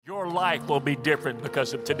life will be different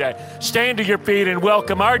because of today. Stand to your feet and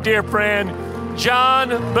welcome our dear friend, John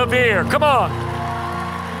Bevere. Come on.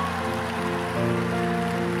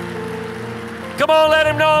 Come on, let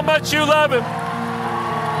him know how much you love him.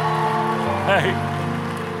 Hey.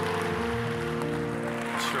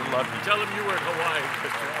 Sure love you. Tell him you were in Hawaii.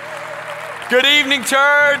 Good evening,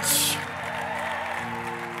 church.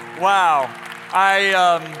 Wow.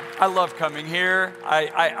 I love coming here.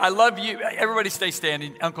 I love you. Everybody stay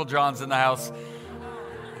standing. Uncle John's in the house.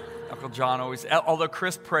 Uncle John always, although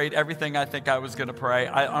Chris prayed everything I think I was going to pray.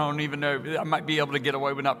 I don't even know. I might be able to get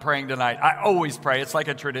away with not praying tonight. I always pray. It's like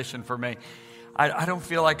a tradition for me. I don't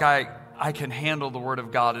feel like I can handle the Word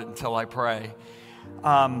of God until I pray.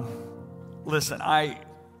 Listen,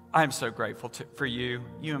 I'm so grateful for you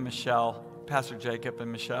and Michelle, Pastor Jacob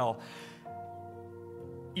and Michelle.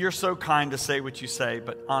 You're so kind to say what you say,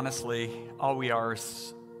 but honestly, all we are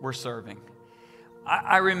is we're serving.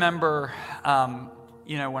 I remember,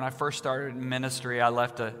 when I first started in ministry, I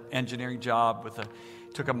left an engineering job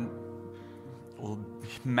took a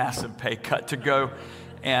massive pay cut to go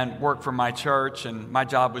and work for my church, and my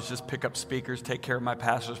job was just pick up speakers, take care of my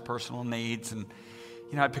pastor's personal needs, and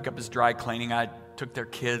I'd pick up his dry cleaning. I took their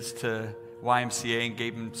kids to YMCA and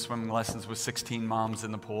gave them swimming lessons with 16 moms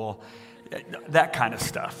in the pool. That kind of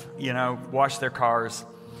stuff, wash their cars.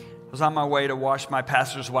 I was on my way to wash my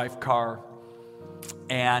pastor's wife's car.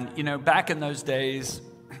 And, back in those days,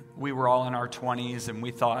 we were all in our 20s and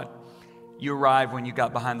we thought, you arrived when you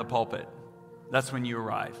got behind the pulpit. That's when you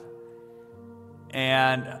arrive.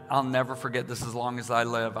 And I'll never forget this as long as I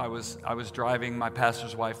live. I was driving my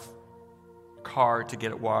pastor's wife's car to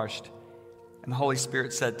get it washed. And the Holy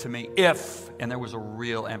Spirit said to me, and there was a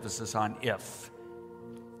real emphasis on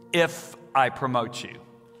if I promote you,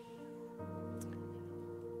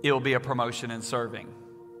 it'll be a promotion in serving.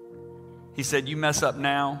 He said, you mess up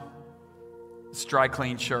now, it's dry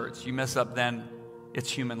clean shirts. You mess up then,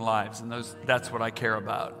 it's human lives. And that's what I care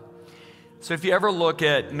about. So if you ever look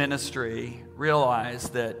at ministry, realize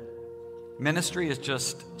that ministry is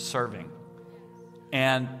just serving.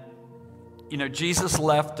 And, Jesus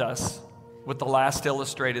left us with the last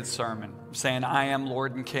illustrated sermon, saying, I am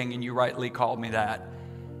Lord and King, and you rightly called me that.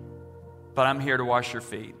 But I'm here to wash your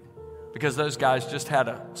feet. Because those guys just had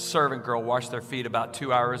a servant girl wash their feet about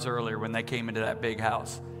 2 hours earlier when they came into that big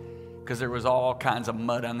house. Because there was all kinds of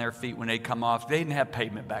mud on their feet when they'd come off. They didn't have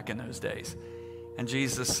pavement back in those days. And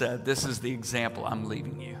Jesus said, this is the example I'm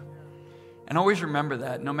leaving you. And always remember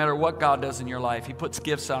that. No matter what God does in your life, He puts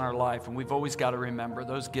gifts on our life. And we've always got to remember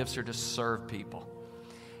those gifts are to serve people.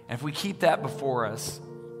 And if we keep that before us,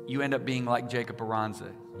 you end up being like Jacob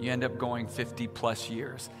Aranza. You end up going 50 plus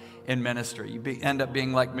years in ministry. You end up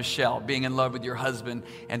being like Michelle, being in love with your husband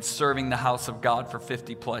and serving the house of God for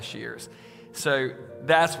 50 plus years. So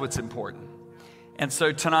that's what's important. And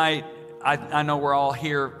so tonight, I know we're all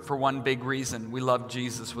here for one big reason. We love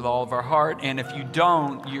Jesus with all of our heart. And if you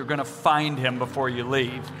don't, you're going to find Him before you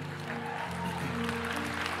leave.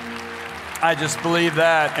 I just believe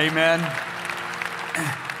that. Amen.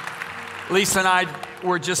 Lisa and I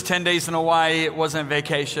were just 10 days in Hawaii. It wasn't a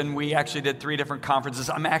vacation. We actually did 3 different conferences.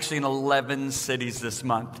 I'm actually in 11 cities this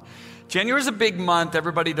month. January is a big month.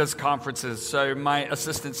 Everybody does conferences. So my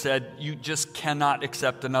assistant said, you just cannot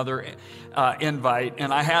accept another invite.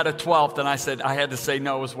 And I had a 12th, and I said I had to say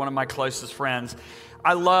no. It was one of my closest friends.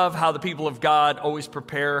 I love how the people of God always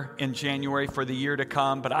prepare in January for the year to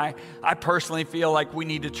come. But I personally feel like we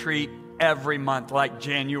need to treat every month like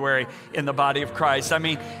January in the body of Christ. I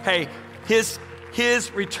mean, hey,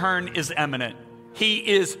 His return is imminent. He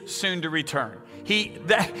is soon to return.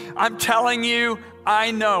 I'm telling you,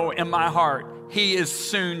 I know in my heart, He is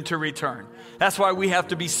soon to return. That's why we have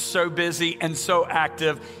to be so busy and so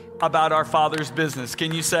active about our Father's business.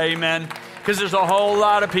 Can you say amen? Because there's a whole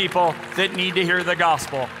lot of people that need to hear the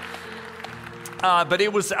gospel. But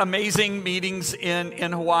it was amazing meetings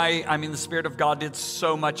in Hawaii. I mean, the Spirit of God did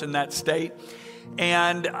so much in that state.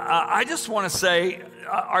 And I just want to say,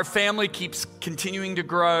 our family keeps continuing to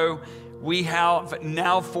grow. We have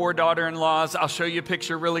now 4 daughter-in-laws. I'll show you a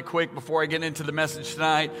picture really quick before I get into the message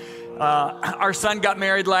tonight. Our son got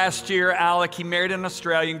married last year, Alec. He married an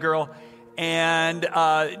Australian girl. And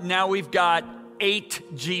now we've got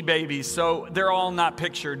 8 G babies. So they're all not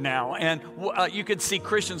pictured now. And you could see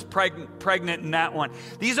Christian's pregnant in that one.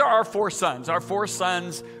 These are our 4 sons. Our 4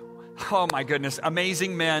 sons, oh my goodness,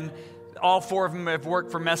 amazing men. All 4 of them have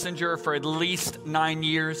worked for Messenger for at least 9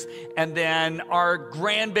 years. And then our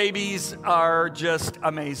grandbabies are just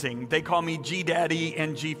amazing. They call me G Daddy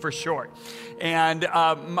and G for short. And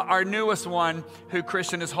our newest one, who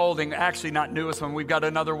Christian is holding, actually not newest one, we've got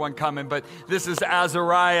another one coming, but this is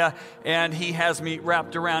Azariah, and he has me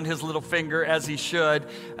wrapped around his little finger as he should.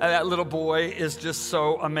 That little boy is just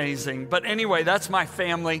so amazing. But anyway, that's my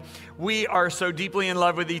family. We are so deeply in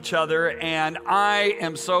love with each other, and I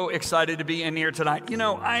am so excited to be in here tonight. You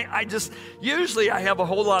know, I just, usually I have a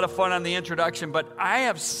whole lot of fun on the introduction, but I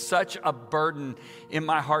have such a burden in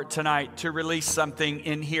my heart tonight to release something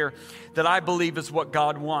in here that I believe is what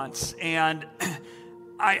God wants. And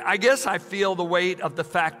I guess I feel the weight of the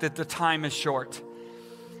fact that the time is short.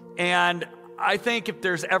 And I think if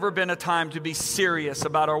there's ever been a time to be serious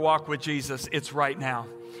about our walk with Jesus, it's right now.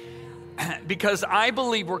 Because I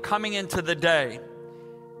believe we're coming into the day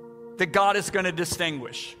that God is going to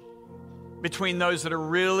distinguish between those that are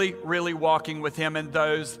really, really walking with Him and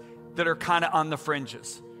those that are kind of on the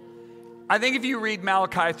fringes. I think if you read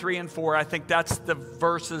Malachi 3 and 4, I think that's the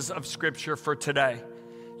verses of Scripture for today.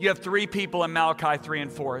 You have three people in Malachi 3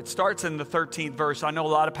 and 4. It starts in the 13th verse. I know a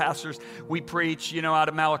lot of pastors, we preach, out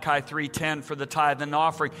of Malachi 3:10 for the tithe and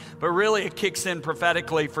offering. But really it kicks in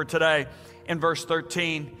prophetically for today in verse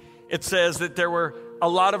 13. It says that there were a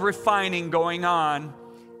lot of refining going on.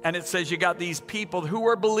 And it says you got these people who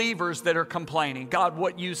are believers that are complaining. God,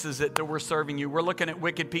 what use is it that we're serving you? We're looking at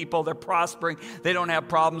wicked people. They're prospering. They don't have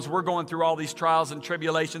problems. We're going through all these trials and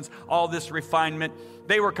tribulations, all this refinement.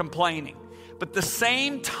 They were complaining. But the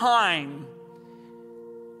same time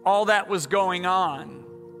all that was going on,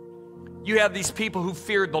 you have these people who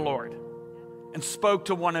feared the Lord and spoke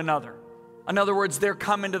to one another. In other words, they're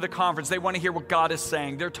coming to the conference. They want to hear what God is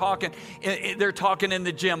saying. They're talking in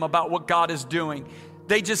the gym about what God is doing.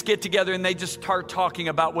 They just get together and they just start talking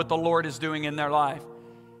about what the Lord is doing in their life.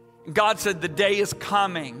 God said, the day is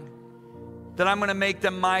coming that I'm going to make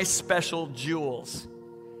them my special jewels.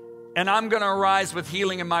 And I'm going to arise with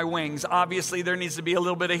healing in my wings. Obviously, there needs to be a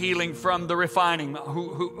little bit of healing from the refining.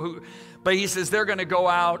 But he says they're going to go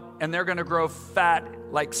out and they're going to grow fat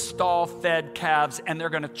like stall-fed calves, and they're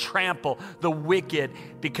going to trample the wicked,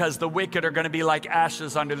 because the wicked are going to be like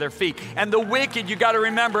ashes under their feet. And the wicked, you got to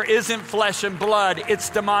remember, isn't flesh and blood. It's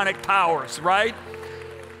demonic powers, right?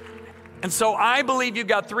 And so I believe you've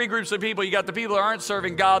got three groups of people. You got the people that aren't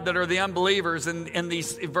serving God, that are the unbelievers in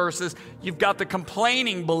these verses. You've got the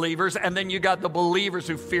complaining believers, and then you got the believers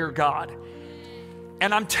who fear God.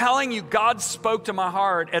 And I'm telling you, God spoke to my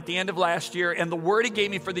heart at the end of last year, and the word He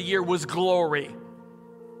gave me for the year was glory.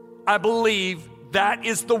 I believe that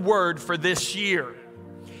is the word for this year.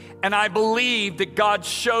 And I believe that God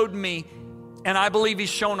showed me, and I believe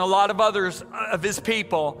He's shown a lot of others of His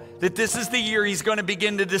people, that this is the year He's going to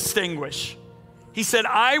begin to distinguish. He said,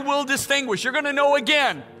 I will distinguish. You're going to know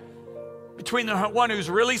again between the one who's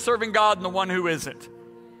really serving God and the one who isn't.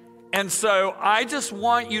 And so I just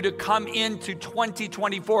want you to come into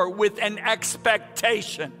 2024 with an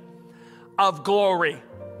expectation of glory,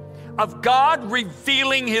 of God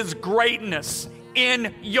revealing His greatness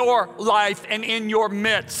in your life and in your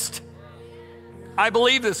midst. I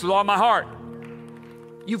believe this with all my heart.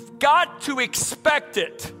 You've got to expect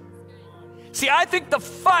it. See, I think the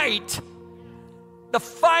fight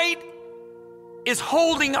is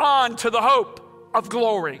holding on to the hope of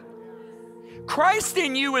glory. Christ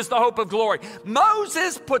in you is the hope of glory.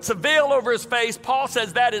 Moses puts a veil over his face. Paul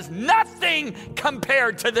says that is nothing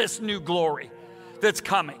compared to this new glory that's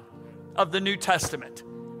coming of the New Testament.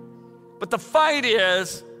 But the fight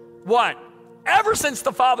is what? Ever since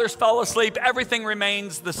the fathers fell asleep, everything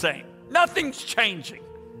remains the same. Nothing's changing.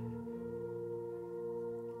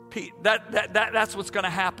 That's what's going to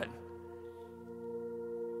happen.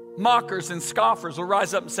 Mockers and scoffers will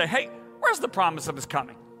rise up and say, hey, where's the promise of His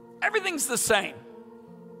coming? Everything's the same.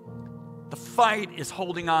 The fight is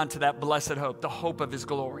holding on to that blessed hope, the hope of His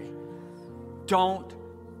glory. Don't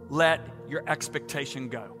let your expectation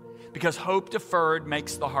go, because hope deferred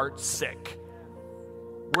makes the heart sick.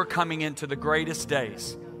 We're coming into the greatest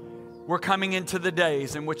days. We're coming into the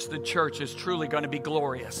days in which the church is truly going to be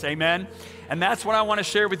glorious. Amen? And that's what I want to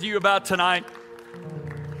share with you about tonight.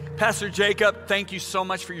 Pastor Jacob, thank you so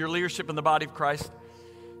much for your leadership in the body of Christ.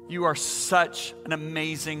 You are such an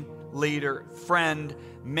amazing leader, friend,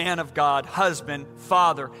 man of God, husband,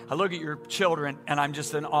 father. I look at your children and I'm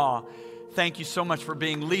just in awe. Thank you so much for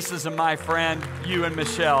being Lisa's and my friend, you and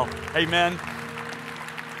Michelle. Amen.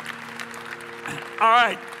 All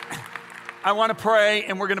right. I want to pray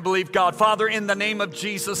and we're going to believe God. Father, in the name of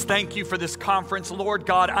Jesus, thank you for this conference. Lord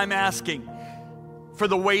God, I'm asking for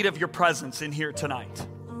the weight of your presence in here tonight.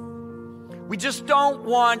 We just don't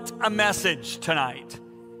want a message tonight.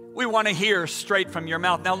 We want to hear straight from your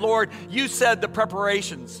mouth. Now, Lord, you said the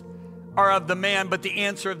preparations are of the man, but the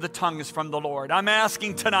answer of the tongue is from the Lord. I'm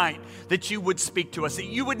asking tonight that you would speak to us, that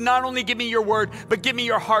you would not only give me your word, but give me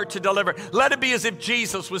your heart to deliver. Let it be as if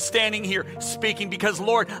Jesus was standing here speaking, because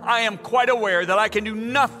Lord, I am quite aware that I can do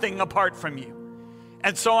nothing apart from you.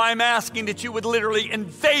 And so I'm asking that you would literally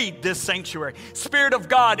invade this sanctuary. Spirit of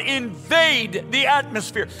God, invade the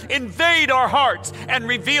atmosphere, invade our hearts, and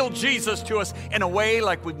reveal Jesus to us in a way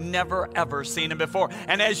like we've never, ever seen him before.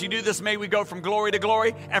 And as you do this, may we go from glory to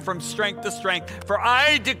glory and from strength to strength. For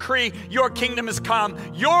I decree your kingdom has come,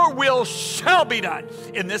 your will shall be done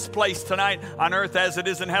in this place tonight on earth as it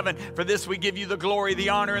is in heaven. For this we give you the glory, the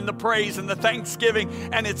honor, and the praise, and the thanksgiving.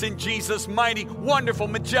 And it's in Jesus' mighty, wonderful,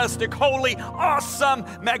 majestic, holy, awesome,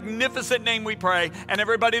 magnificent name we pray. And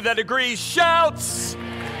everybody that agrees shouts,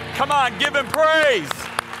 come on, give him praise.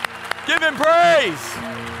 Give him praise.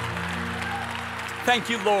 Thank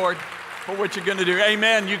you, Lord, for what you're going to do.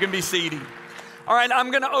 Amen. You can be seated. All right,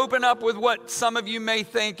 I'm going to open up with what some of you may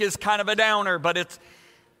think is kind of a downer, but it's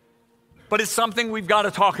something we've got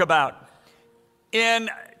to talk about. In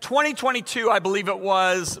 2022, I believe it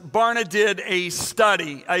was, Barna did a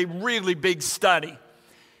study, a really big study.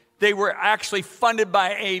 They were actually funded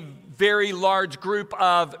by a very large group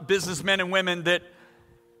of businessmen and women that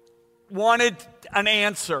wanted an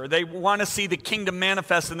answer. They want to see the kingdom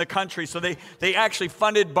manifest in the country. So they actually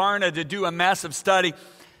funded Barna to do a massive study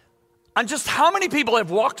on just how many people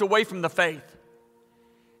have walked away from the faith.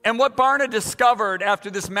 And what Barna discovered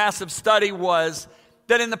after this massive study was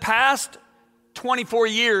that in the past 24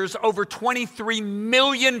 years, over 23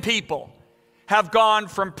 million people have gone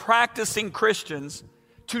from practicing Christians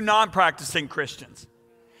to non-practicing Christians.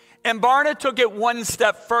 And Barna took it one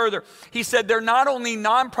step further. He said they're not only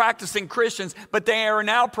non-practicing Christians, but they are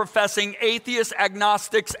now professing atheists,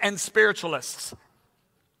 agnostics, and spiritualists.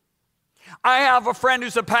 I have a friend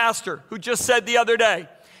who's a pastor who just said the other day,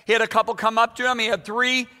 he had a couple come up to him. He had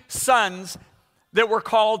 3 sons that were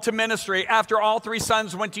called to ministry. After all 3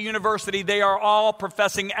 sons went to university, they are all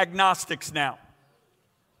professing agnostics now.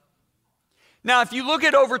 Now, if you look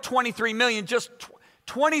at over 23 million, just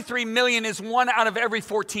 23 million is 1 out of every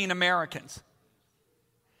 14 Americans.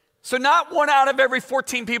 So not 1 out of every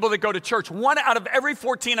 14 people that go to church. 1 out of every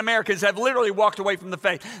 14 Americans have literally walked away from the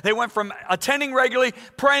faith. They went from attending regularly,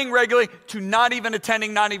 praying regularly, to not even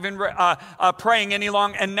attending, not even praying any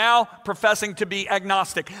longer, and now professing to be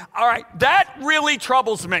agnostic. All right, that really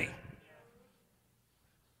troubles me.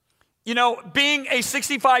 You know, being a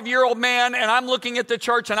 65-year-old man, and I'm looking at the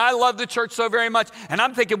church, and I love the church so very much, and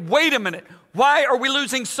I'm thinking, wait a minute, why are we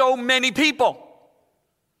losing so many people?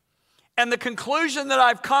 And the conclusion that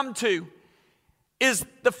I've come to is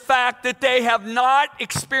the fact that they have not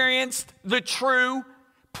experienced the true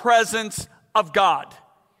presence of God.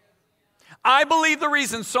 I believe the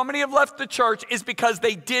reason so many have left the church is because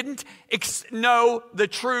they didn't know the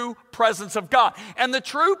true presence of God. And the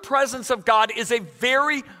true presence of God is a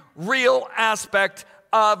very real aspect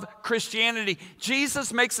of Christianity.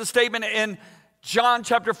 Jesus makes a statement in John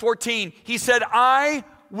chapter 14. He said, I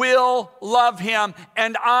will love him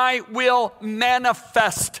and I will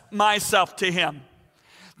manifest myself to him.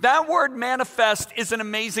 That word manifest is an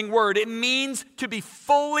amazing word. It means to be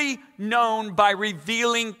fully known by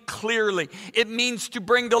revealing clearly. It means to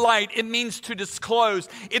bring to light. It means to disclose.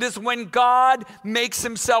 It is when God makes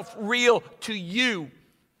himself real to you.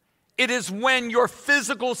 It is when your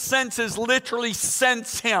physical senses literally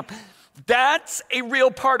sense him. That's a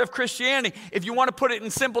real part of Christianity. If you want to put it in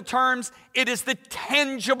simple terms, it is the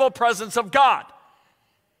tangible presence of God.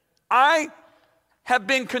 I have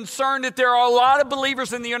been concerned that there are a lot of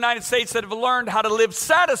believers in the United States that have learned how to live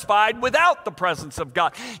satisfied without the presence of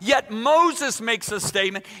God. Yet Moses makes a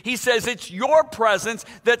statement. He says, it's your presence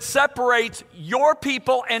that separates your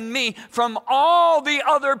people and me from all the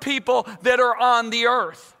other people that are on the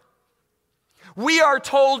earth. We are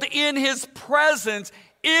told in his presence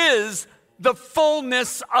is the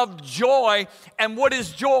fullness of joy. And what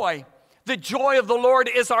is joy? The joy of the Lord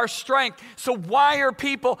is our strength. So why are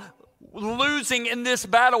people losing in this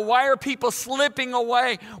battle? Why are people slipping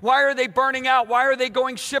away? Why are they burning out? Why are they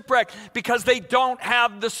going shipwrecked? Because they don't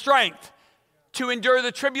have the strength to endure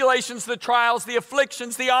the tribulations, the trials, the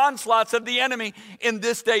afflictions, the onslaughts of the enemy in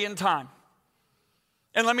this day and time.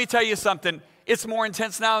 And let me tell you something. It's more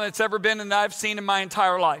intense now than it's ever been and I've seen in my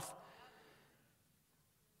entire life.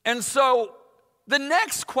 And so the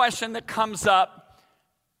next question that comes up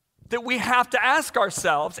that we have to ask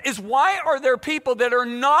ourselves is, why are there people that are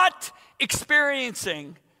not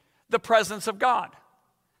experiencing the presence of God?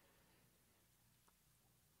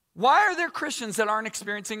 Why are there Christians that aren't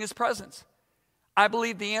experiencing his presence? I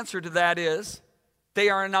believe the answer to that is they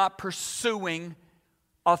are not pursuing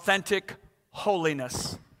authentic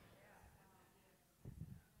holiness.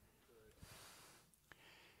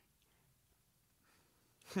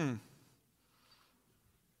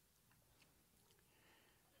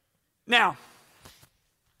 Now,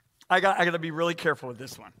 I got to be really careful with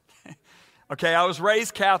this one. Okay, I was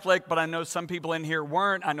raised Catholic, but I know some people in here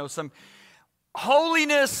weren't. I know some.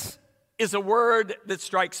 Holiness is a word that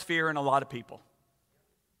strikes fear in a lot of people.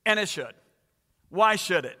 And it should. Why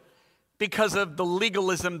should it? Because of the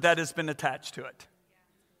legalism that has been attached to it.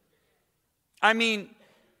 I mean,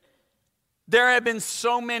 there have been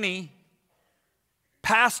so many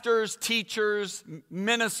pastors, teachers,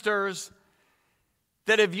 ministers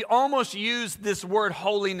that have almost used this word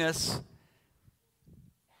holiness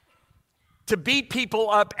to beat people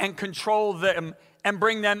up and control them and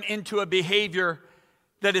bring them into a behavior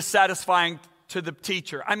that is satisfying to the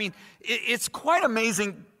teacher. I mean, it's quite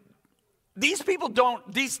amazing. These people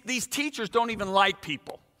don't, these teachers don't even like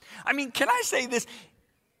people. I mean, can I say this?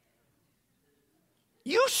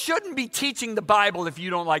 You shouldn't be teaching the Bible if you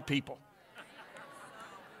don't like people.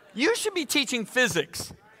 You should be teaching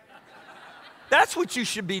physics. That's what you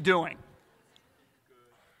should be doing.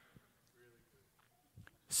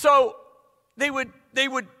 So they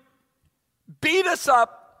would beat us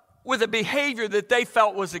up with a behavior that they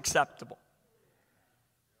felt was acceptable.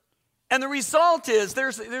 And the result is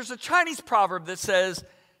there's a Chinese proverb that says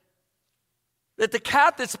that the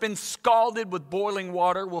cat that's been scalded with boiling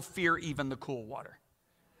water will fear even the cool water.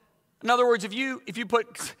 In other words, if you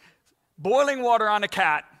put boiling water on a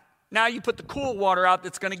cat, now you put the cool water out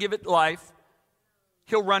that's going to give it life,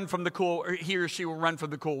 he'll run from the cool, or he or she will run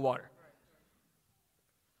from the cool water.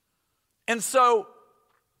 And so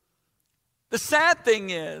the sad thing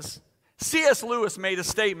is, C.S. Lewis made a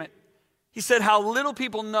statement. He said, how little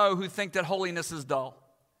people know who think that holiness is dull.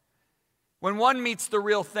 When one meets the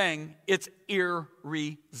real thing, it's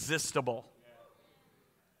irresistible.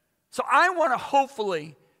 So I want to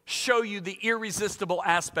hopefully show you the irresistible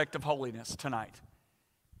aspect of holiness tonight.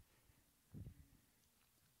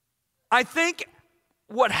 I think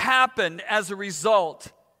what happened as a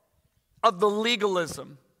result of the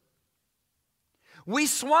legalism, we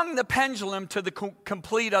swung the pendulum to the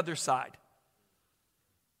complete other side.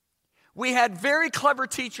 We had very clever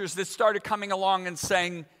teachers that started coming along and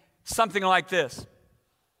saying something like this: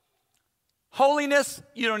 holiness,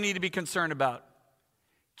 you don't need to be concerned about.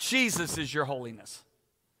 Jesus is your holiness.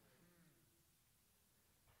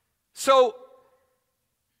 So,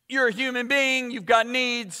 you're a human being, you've got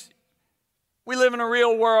needs, we live in a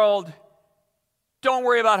real world. Don't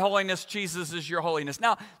worry about holiness, Jesus is your holiness.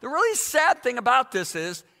 Now, the really sad thing about this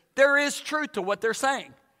is there is truth to what they're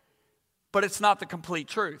saying, but it's not the complete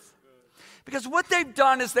truth. Because what they've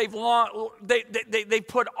done is they've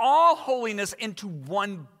put all holiness into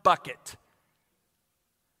one bucket,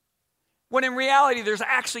 when in reality there's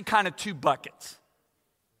actually kind of two buckets.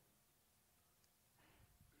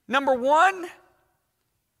 Number one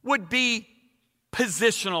would be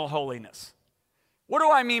positional holiness. What do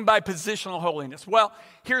I mean by positional holiness? Well,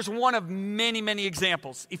 here's one of many, many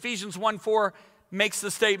examples. Ephesians 1:4 makes the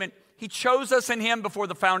statement, He chose us in Him before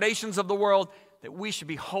the foundations of the world, that we should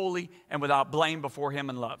be holy and without blame before Him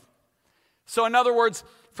in love. So in other words,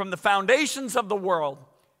 from the foundations of the world,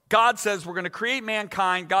 God says we're going to create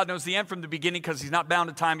mankind. God knows the end from the beginning because He's not bound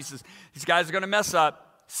to time. He says, these guys are going to mess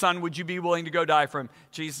up. Son, would you be willing to go die for him?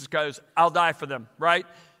 Jesus goes, I'll die for them, right?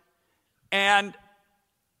 And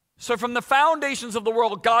so from the foundations of the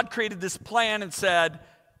world, God created this plan and said,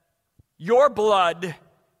 your blood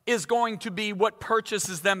is going to be what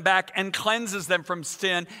purchases them back and cleanses them from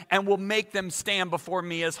sin and will make them stand before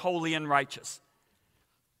me as holy and righteous.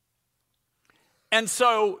 And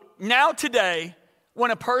so now today,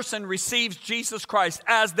 when a person receives Jesus Christ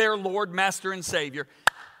as their Lord, Master, and Savior,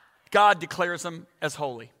 God declares them as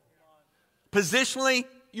holy. Positionally,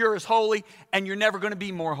 you're as holy, and you're never going to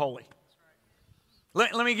be more holy.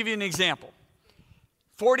 Let me give you an example.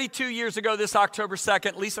 42 years ago, this October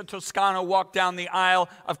 2nd, Lisa Toscano walked down the aisle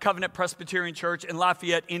of Covenant Presbyterian Church in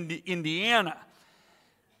Lafayette, Indiana.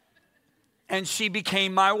 And she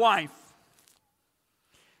became my wife.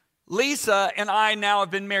 Lisa and I now have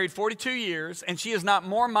been married 42 years, and she is not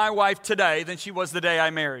more my wife today than she was the day I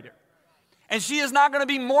married her. And she is not going to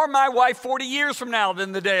be more my wife 40 years from now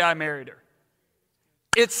than the day I married her.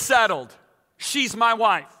 It's settled. She's my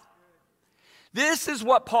wife. This is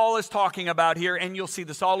what Paul is talking about here, and you'll see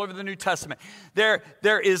this all over the New Testament. There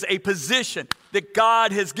is a position that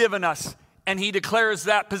God has given us, and He declares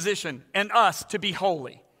that position and us to be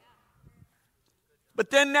holy. But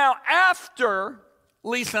then now, after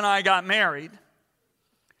Lisa and I got married,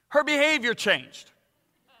 her behavior changed.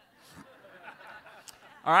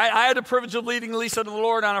 All right, I had the privilege of leading Lisa to the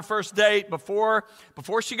Lord on our first date before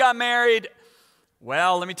she got married.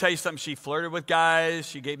 Well, let me tell you something. She flirted with guys.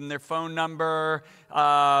 She gave them their phone number.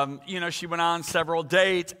 She went on several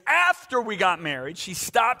dates. After we got married, she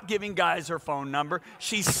stopped giving guys her phone number.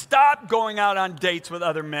 She stopped going out on dates with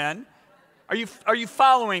other men. Are you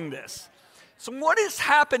following this? So what has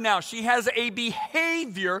happened now? She has a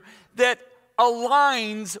behavior that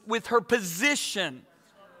aligns with her position.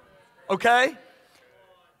 Okay?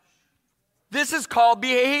 This is called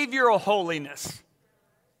behavioral holiness.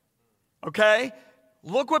 Okay?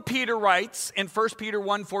 Look what Peter writes in 1 Peter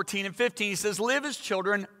 1:14 and 15. He says, live as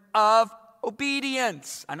children of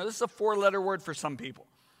obedience. I know this is a 4-letter word for some people.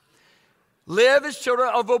 Live as children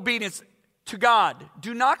of obedience to God.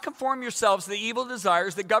 Do not conform yourselves to the evil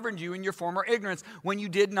desires that governed you in your former ignorance when you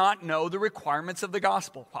did not know the requirements of the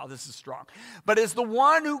gospel. Wow, this is strong. But as the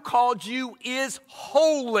one who called you is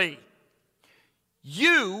holy,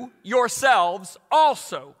 you yourselves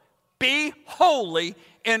also be holy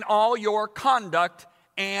in all your conduct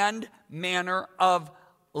and manner of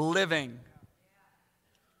living.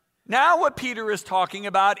 Now what Peter is talking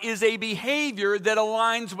about is a behavior that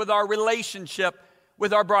aligns with our relationship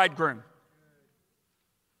with our bridegroom.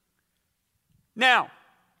 Now,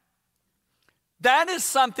 that is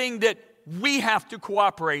something that we have to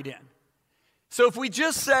cooperate in. So if we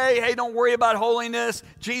just say, hey, don't worry about holiness,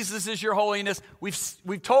 Jesus is your holiness,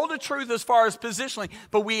 we've told the truth as far as positionally,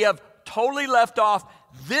 but we have totally left off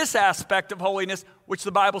this aspect of holiness, which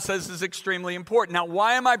the Bible says is extremely important. Now,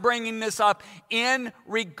 why am I bringing this up in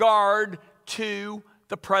regard to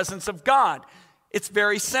the presence of God? It's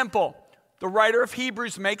very simple. The writer of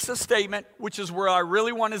Hebrews makes a statement, which is where I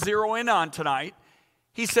really want to zero in on tonight.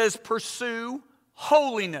 He says, pursue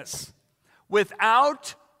holiness,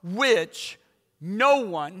 without which no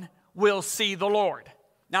one will see the Lord.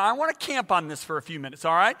 Now, I want to camp on this for a few minutes,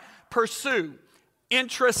 all right? Pursue.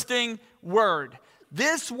 Interesting word.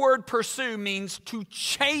 This word pursue means to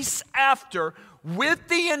chase after with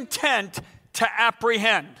the intent to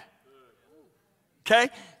apprehend. Okay?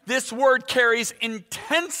 This word carries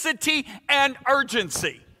intensity and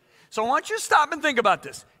urgency. So I want you to stop and think about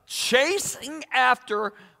this. Chasing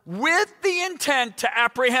after with the intent to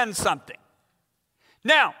apprehend something.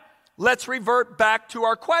 Now, let's revert back to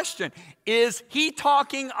our question. Is he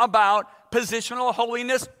talking about positional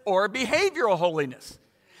holiness or behavioral holiness?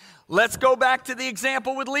 Let's go back to the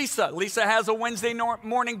example with Lisa. Lisa has a Wednesday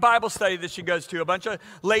morning Bible study that she goes to. A bunch of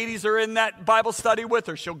ladies are in that Bible study with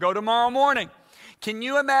her. She'll go tomorrow morning. Can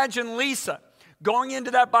you imagine Lisa going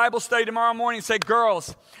into that Bible study tomorrow morning and say,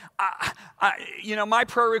 girls, my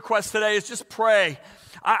prayer request today is just pray.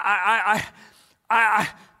 I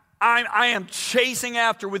am chasing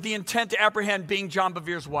after with the intent to apprehend being John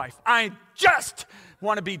Bevere's wife. I just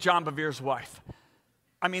want to be John Bevere's wife.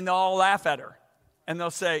 I mean, they'll all laugh at her. And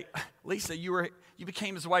they'll say, Lisa, you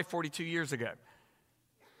became his wife 42 years ago.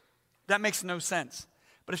 That makes no sense.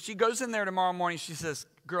 But if she goes in there tomorrow morning, she says,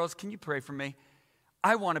 girls, can you pray for me?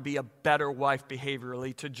 I want to be a better wife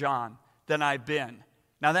behaviorally to John than I've been.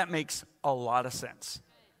 Now that makes a lot of sense.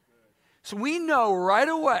 So we know right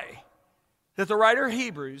away that the writer of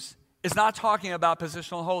Hebrews is not talking about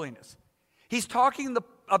positional holiness. He's talking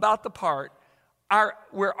about the part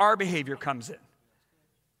where our behavior comes in.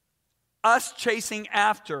 Us chasing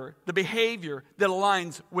after the behavior that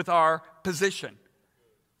aligns with our position.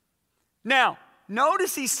 Now,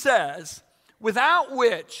 notice he says, without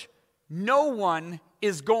which no one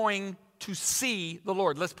is going to see the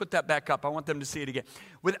Lord. Let's put that back up. I want them to see it again.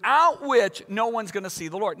 Without which no one's going to see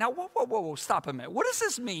the Lord. Now, whoa, stop a minute. What does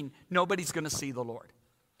this mean, nobody's going to see the Lord?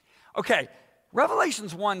 Okay,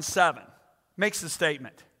 Revelations 1:7 makes the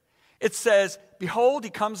statement. It says, behold,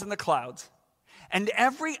 he comes in the clouds, and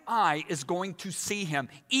every eye is going to see him,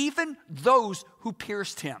 even those who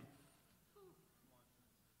pierced him.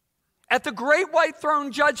 At the great white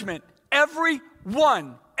throne judgment, every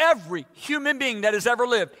human being that has ever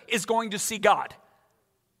lived is going to see God.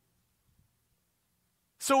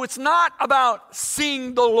 So it's not about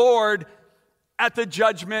seeing the Lord at the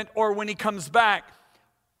judgment or when he comes back.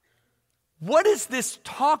 What is this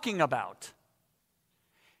talking about?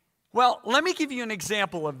 Well, let me give you an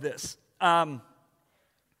example of this.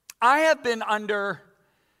 I have been under,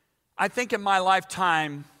 I think in my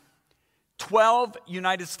lifetime, 12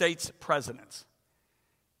 United States presidents.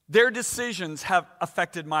 Their decisions have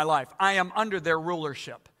affected my life. I am under their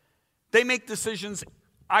rulership. They make decisions,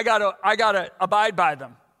 I gotta abide by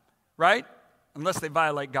them, right? Unless they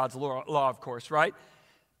violate God's law, of course, right?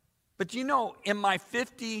 But you know, in my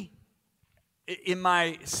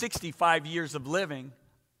 65 years of living,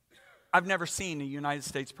 I've never seen a United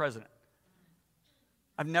States president.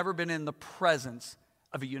 I've never been in the presence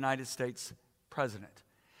of a United States president.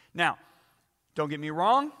 Now, don't get me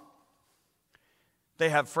wrong. They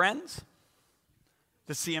have friends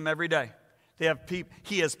that see him every day.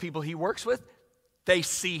 He has people he works with. They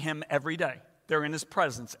see him every day. They're in his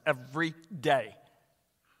presence every day.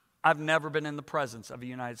 I've never been in the presence of a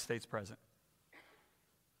United States president.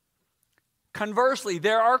 Conversely,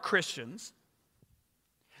 there are Christians.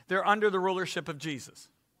 They're under the rulership of Jesus.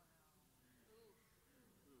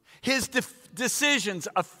 His decisions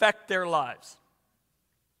affect their lives.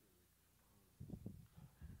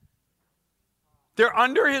 They're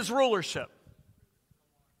under his rulership.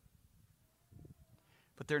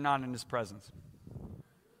 But they're not in his presence.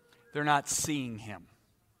 They're not seeing him.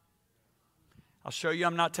 I'll show you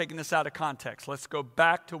I'm not taking this out of context. Let's go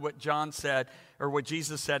back to what John said, or what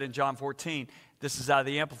Jesus said in John 14. This is out of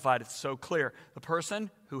the Amplified. It's so clear. The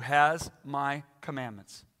person who has my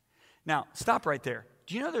commandments. Now, stop right there.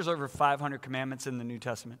 Do you know there's over 500 commandments in the New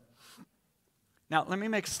Testament? Now, let me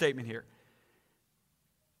make a statement here.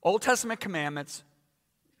 Old Testament commandments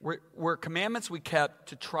were commandments we kept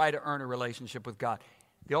to try to earn a relationship with God.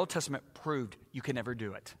 The Old Testament proved you can never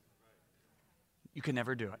do it. You can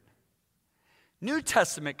never do it. New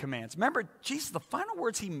Testament commands. Remember, Jesus, the final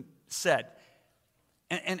words he said,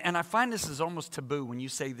 and I find this is almost taboo when you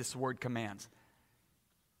say this word commands,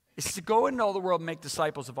 is to go into all the world and make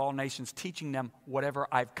disciples of all nations, teaching them whatever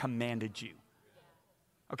I've commanded you.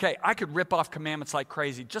 Okay, I could rip off commandments like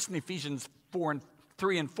crazy. Just in Ephesians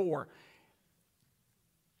 3 and 4.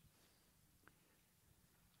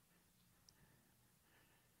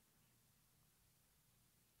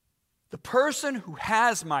 The person who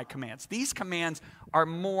has my commands, these commands are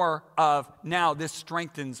more of now this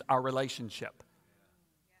strengthens our relationship.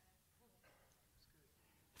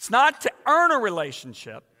 It's not to earn a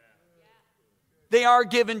relationship. They are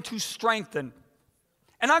given to strengthen.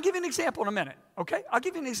 And I'll give you an example in a minute, okay? I'll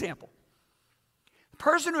give you an example. The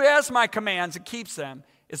person who has my commands and keeps them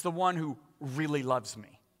is the one who really loves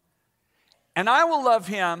me. And I will love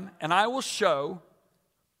him, and I will show,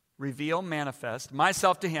 reveal, manifest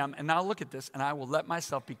myself to him. And now look at this, and I will let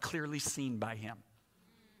myself be clearly seen by him.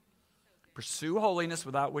 Pursue holiness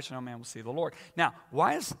without which no man will see the Lord. Now,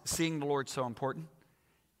 why is seeing the Lord so important?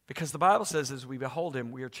 Because the Bible says as we behold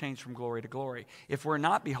him, we are changed from glory to glory. If we're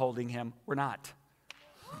not beholding him, we're not.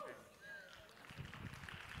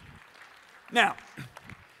 Now,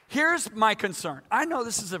 here's my concern. I know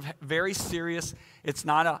this is a very serious, it's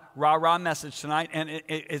not a rah-rah message tonight, and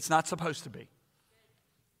it's not supposed to be.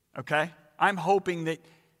 Okay? I'm hoping that,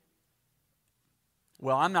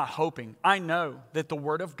 well, I'm not hoping. I know that the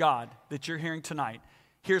Word of God that you're hearing tonight,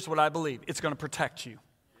 here's what I believe. It's going to protect you.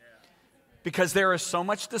 Because there is so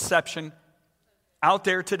much deception out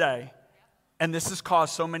there today, and this has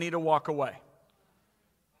caused so many to walk away.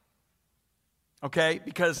 Okay?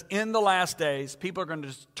 Because in the last days, people are going to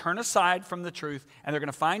just turn aside from the truth, and they're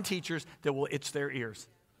going to find teachers that will itch their ears.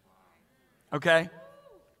 Okay?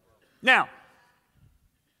 Now,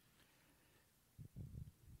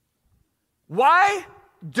 why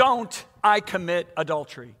don't I commit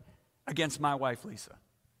adultery against my wife, Lisa?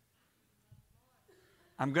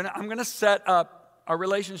 I'm gonna set up a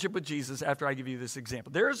relationship with Jesus after I give you this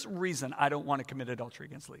example. There's a reason I don't want to commit adultery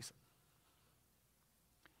against Lisa.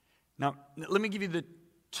 Now, let me give you the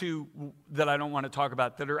two that I don't want to talk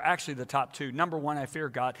about that are actually the top two. Number one, I fear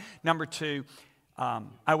God. Number two,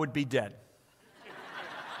 I would be dead.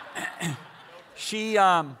 She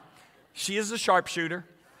is a sharpshooter.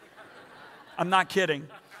 I'm not kidding.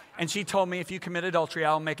 And she told me, if you commit adultery,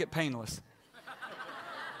 I'll make it painless.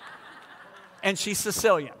 And she's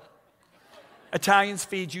Sicilian. Italians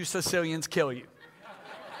feed you, Sicilians kill you.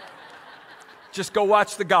 Just go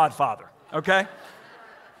watch The Godfather, okay?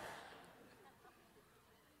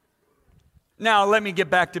 Now, let me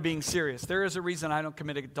get back to being serious. There is a reason I don't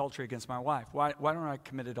commit adultery against my wife. Why don't I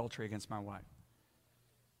commit adultery against my wife?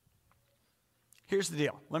 Here's the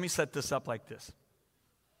deal. Let me set this up like this.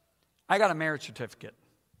 I got a marriage certificate.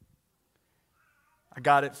 I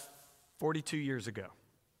got it 42 years ago.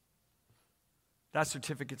 That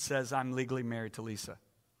certificate says I'm legally married to Lisa.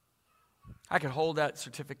 I could hold that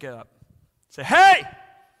certificate up. Say, hey,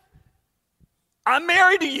 I'm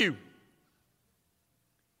married to you.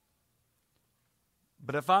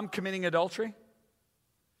 But if I'm committing adultery,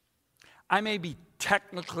 I may be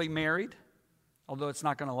technically married, although it's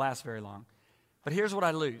not going to last very long. But here's what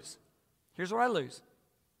I lose. Here's what I lose.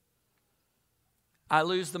 I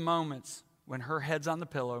lose the moments when her head's on the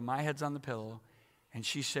pillow, my head's on the pillow, and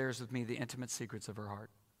she shares with me the intimate secrets of her heart.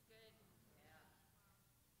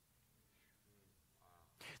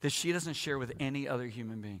 That she doesn't share with any other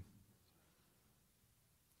human being.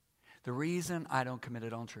 The reason I don't commit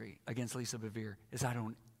adultery against Lisa Bevere is I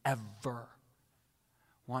don't ever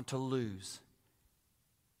want to lose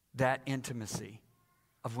that intimacy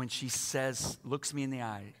of when she says, looks me in the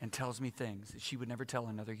eye and tells me things that she would never tell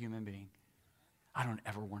another human being. I don't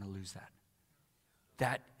ever want to lose that.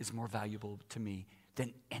 That is more valuable to me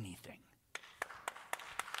than anything.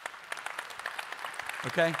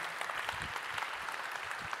 Okay?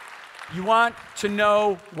 You want to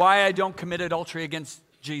know why I don't commit adultery against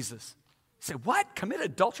Jesus? You say, what? Commit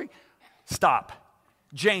adultery? Stop.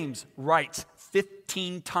 James writes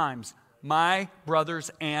 15 times, my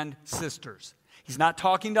brothers and sisters. He's not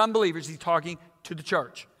talking to unbelievers, he's talking to the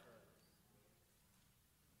church.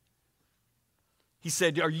 He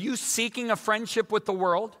said, are you seeking a friendship with the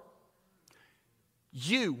world?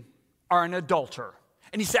 You are an adulterer.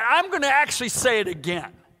 And he said, I'm going to actually say it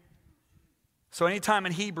again. So anytime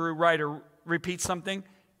a Hebrew writer repeats something,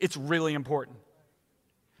 it's really important.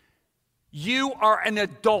 You are an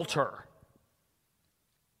adulterer.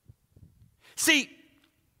 See,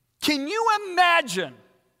 can you imagine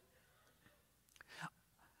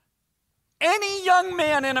any young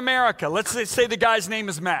man in America, let's say the guy's name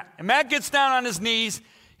is Matt, and Matt gets down on his knees,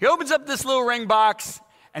 he opens up this little ring box,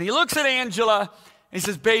 and he looks at Angela, and he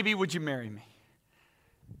says, baby, would you marry me?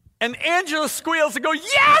 And Angela squeals and goes,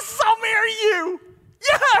 yes, I'll marry you.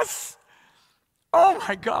 Yes. Oh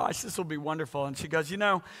my gosh, this will be wonderful. And she goes,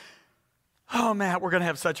 oh Matt, we're going to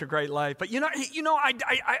have such a great life. But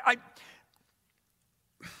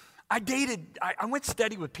I went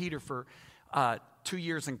steady with Peter for 2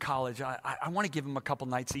 years in college. I want to give him a couple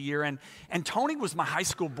nights a year. And Tony was my high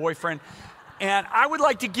school boyfriend. And I would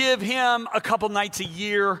like to give him a couple nights a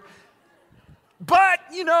year. But,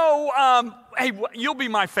 hey, you'll be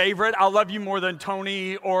my favorite. I'll love you more than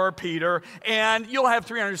Tony or Peter. And you'll have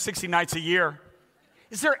 360 nights a year.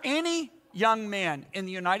 Is there any young man in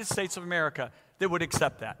the United States of America that would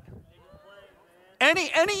accept that? Any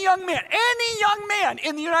young man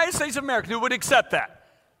in the United States of America that would accept that?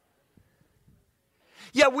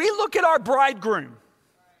 Yeah, we look at our bridegroom.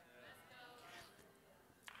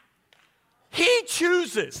 He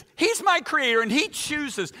chooses, he's my creator, and he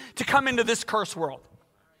chooses to come into this cursed world.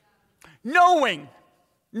 Knowing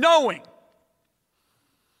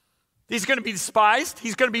he's going to be despised,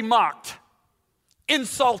 he's going to be mocked,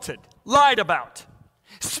 insulted, lied about,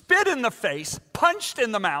 spit in the face, punched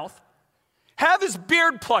in the mouth, have his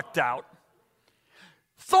beard plucked out,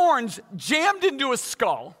 thorns jammed into his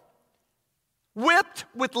skull, whipped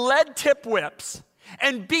with lead-tip whips,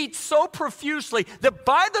 and beat so profusely that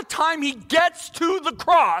by the time he gets to the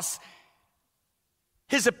cross,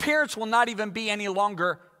 his appearance will not even be any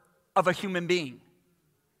longer of a human being.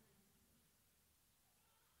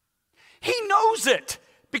 He knows it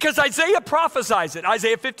because Isaiah prophesies it.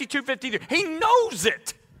 Isaiah 52:53. He knows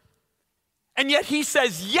it. And yet he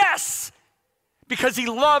says yes because he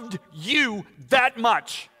loved you that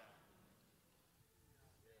much.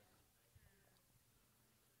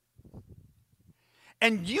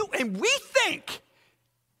 And we think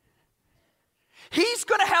he's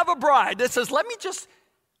going to have a bride that says, let me just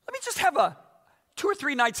have 2 or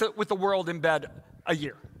 3 nights with the world in bed a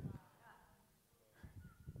year.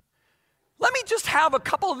 Let me just have a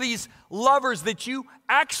couple of these lovers that you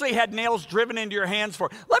actually had nails driven into your hands for.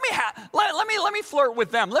 Let me flirt with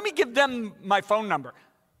them. Let me give them my phone number.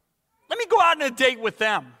 Let me go out on a date with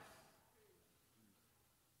them.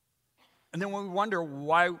 And then when we wonder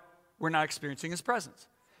why we're not experiencing his presence.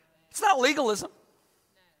 It's not legalism.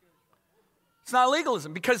 It's not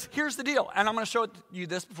legalism because here's the deal, and I'm going to show you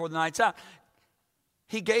this before the night's out.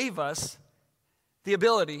 He gave us the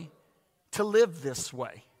ability to live this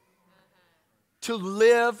way, to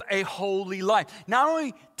live a holy life. Not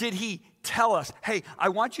only did he tell us, hey, I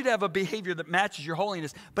want you to have a behavior that matches your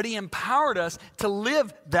holiness, but he empowered us to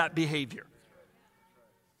live that behavior.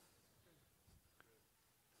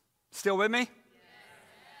 Still with me?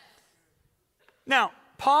 Now,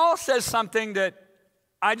 Paul says something that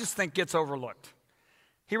I just think gets overlooked.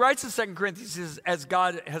 He writes in 2 Corinthians, he says, as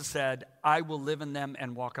God has said, I will live in them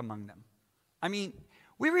and walk among them. I mean,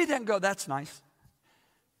 we read that and go, that's nice.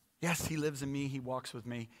 Yes, he lives in me, he walks with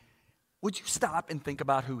me. Would you stop and think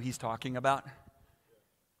about who he's talking about?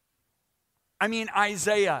 I mean,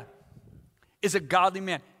 Isaiah is a godly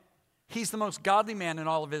man. He's the most godly man in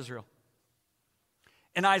all of Israel.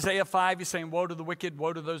 In Isaiah 5, he's saying, woe to the wicked,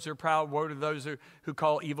 woe to those who are proud, woe to those who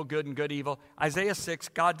call evil good and good evil. Isaiah 6,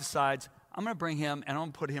 God decides, I'm going to bring him and I'm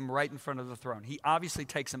going to put him right in front of the throne. He obviously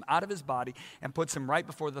takes him out of his body and puts him right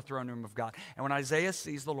before the throne room of God. And when Isaiah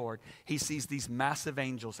sees the Lord, he sees these massive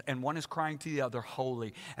angels, and one is crying to the other,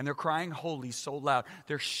 holy. And they're crying holy so loud,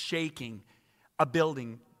 they're shaking a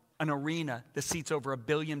building an arena that seats over 1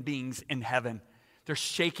 billion beings in heaven. They're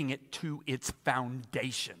shaking it to its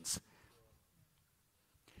foundations.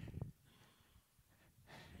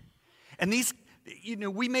 And these,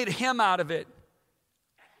 we made a hymn out of it,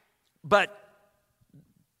 but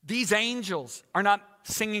these angels are not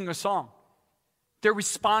singing a song. They're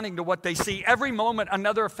responding to what they see. Every moment,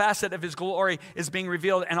 another facet of his glory is being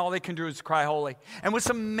revealed, and all they can do is cry holy. And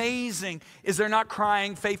what's amazing is they're not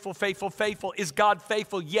crying, faithful, faithful, faithful. Is God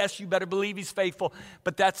faithful? Yes, you better believe he's faithful,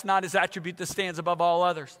 but that's not his attribute that stands above all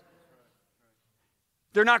others.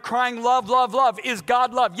 They're not crying, love, love, love. Is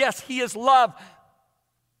God love? Yes, he is love,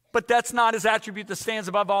 but that's not his attribute that stands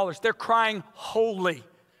above all others. They're crying holy.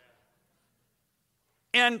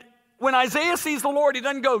 And when Isaiah sees the Lord, he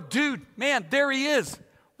doesn't go, dude, man, there he is.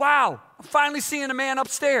 Wow, I'm finally seeing a man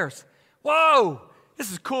upstairs. Whoa, this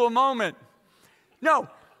is a cool moment. No,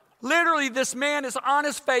 literally this man is on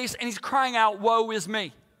his face and he's crying out, woe is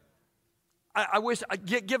me. I wish,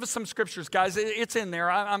 give us some scriptures, guys. It's in there,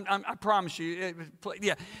 I promise you.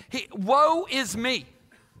 Yeah, woe is me.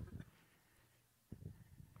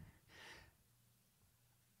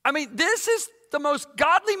 I mean, this is the most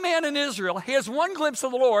godly man in Israel. He has one glimpse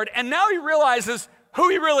of the Lord, and now he realizes who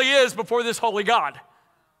he really is before this holy God.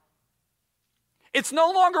 It's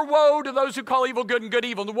no longer woe to those who call evil good and good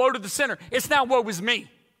evil, the woe to the sinner. It's now woe is me.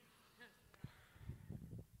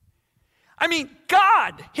 I mean,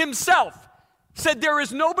 God himself said there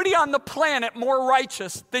is nobody on the planet more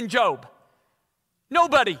righteous than Job.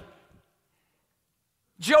 Nobody.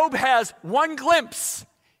 Job has one glimpse.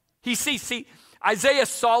 He sees, Isaiah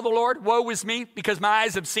saw the Lord, woe is me, because my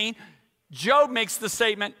eyes have seen. Job makes the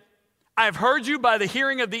statement, I have heard you by the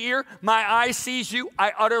hearing of the ear. My eye sees you.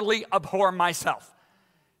 I utterly abhor myself.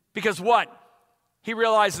 Because what? He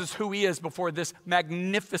realizes who he is before this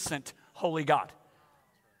magnificent holy God.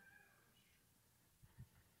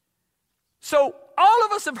 So all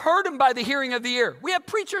of us have heard him by the hearing of the ear. We have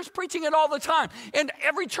preachers preaching it all the time. In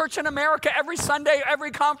every church in America, every Sunday, every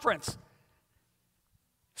conference.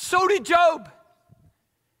 So did Job.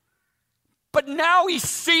 But now he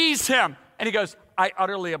sees him and he goes, I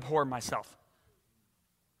utterly abhor myself.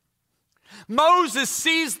 Moses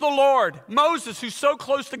sees the Lord. Moses, who's so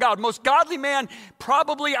close to God, most godly man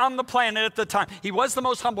probably on the planet at the time. He was the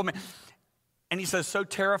most humble man. And he says, so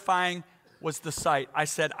terrifying was the sight. I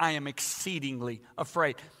said, I am exceedingly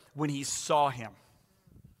afraid when he saw him.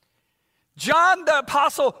 John the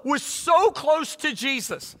apostle was so close to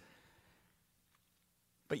Jesus.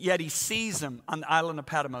 But yet he sees him on the island of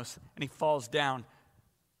Patmos and he falls down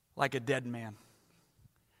like a dead man.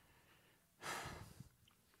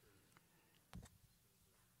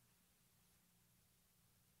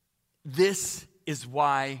 This is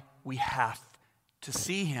why we have to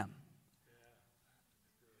see him.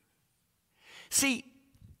 See,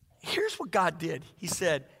 here's what God did. He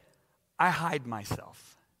said, I hide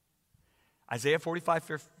myself. Isaiah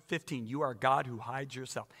 45:15, you are a God who hides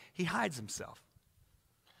yourself. He hides himself.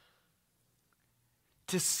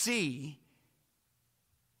 To see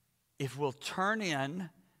if we'll turn in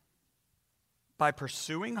by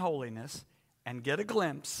pursuing holiness and get a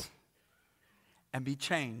glimpse and be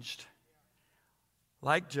changed.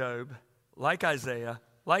 Like Job, like Isaiah,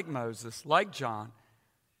 like Moses, like John.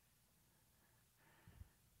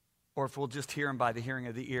 Or if we'll just hear him by the hearing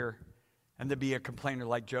of the ear and then be a complainer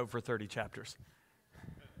like Job for 30 chapters.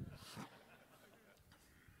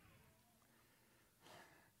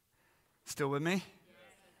 Still with me?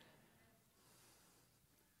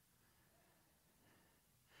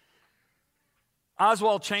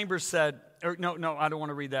 Oswald Chambers said, no, I don't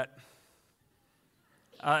want to read that.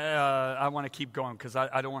 I want to keep going because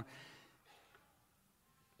I don't want.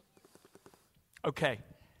 Okay.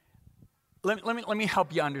 Let me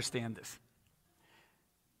help you understand this.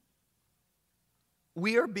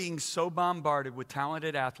 We are being so bombarded with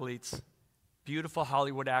talented athletes, beautiful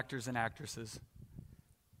Hollywood actors and actresses,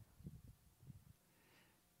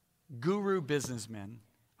 guru businessmen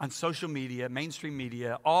on social media, mainstream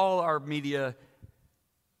media, all our media,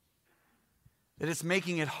 that it's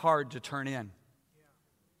making it hard to turn in.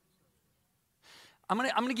 I'm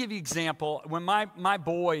gonna give you an example. When my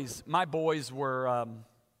boys were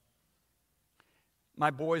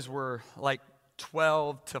like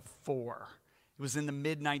 12 to 4. It was in the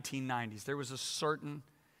mid-1990s. There was a certain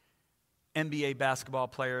NBA basketball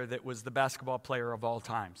player that was the basketball player of all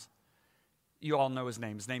times. You all know his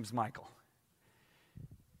name. His name's Michael.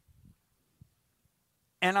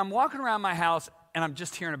 And I'm walking around my house, and I'm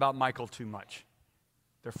just hearing about Michael too much.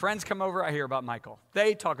 Their friends come over, I hear about Michael.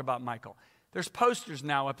 They talk about Michael. There's posters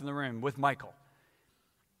now up in the room with Michael.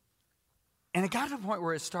 And it got to the point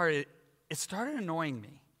where it started annoying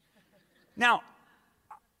me. Now,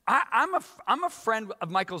 I'm a friend of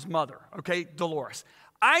Michael's mother, okay, Dolores.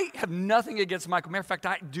 I have nothing against Michael. Matter of fact,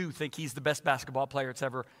 I do think he's the best basketball player that's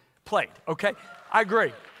ever played, okay? I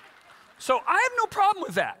agree. So I have no problem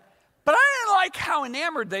with that. But I didn't like how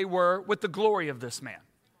enamored they were with the glory of this man.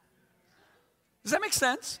 Does that make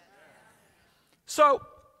sense? So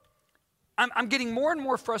I'm getting more and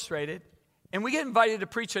more frustrated, and we get invited to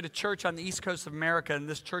preach at a church on the east coast of America, and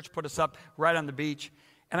this church put us up right on the beach.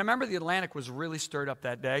 And I remember the Atlantic was really stirred up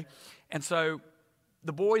that day. And so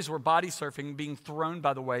the boys were body surfing, being thrown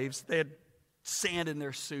by the waves. They had sand in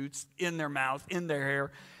their suits, in their mouth, in their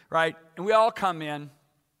hair, right? And we all come in.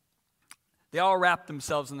 They all wrapped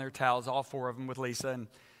themselves in their towels, all four of them with Lisa. And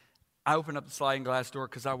I opened up the sliding glass door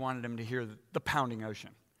because I wanted them to hear the pounding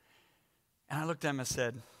ocean. And I looked at them and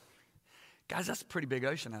said, guys, that's a pretty big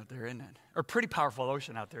ocean out there, isn't it? Or pretty powerful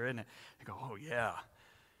ocean out there, isn't it? They go, oh, yeah.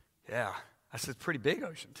 Yeah. I said, pretty big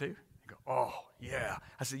ocean, too. They go, oh, yeah.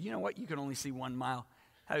 I said, you know what? You can only see 1 mile.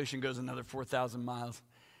 That ocean goes another 4,000 miles.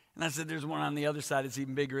 And I said, there's one on the other side that's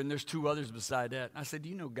even bigger, and there's 2 others beside that. I said, do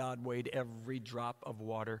you know God weighed every drop of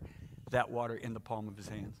water, that water, in the palm of his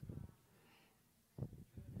hands?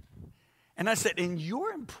 And I said, and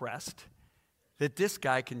you're impressed that this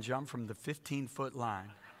guy can jump from the 15-foot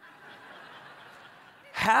line,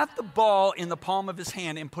 have the ball in the palm of his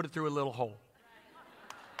hand, and put it through a little hole.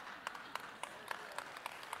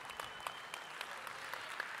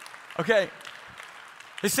 Okay.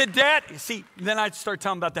 They said, Dad, see, then I start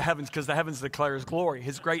telling them about the heavens because the heavens declare his glory,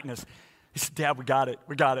 his greatness. He said, Dad, we got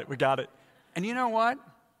it. And you know what?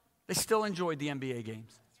 They still enjoyed the NBA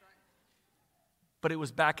games. But it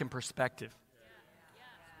was back in perspective.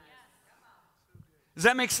 Does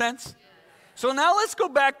that make sense? So now let's go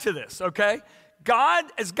back to this, okay? God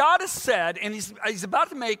has said, and he's about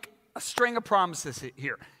to make a string of promises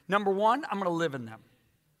here. Number 1, I'm going to live in them.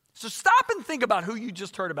 So stop and think about who you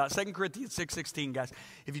just heard about. 2 Corinthians 6:16, guys,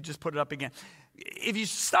 if you just put it up again. If you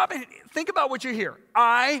stop and think about what you hear.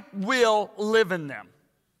 I will live in them.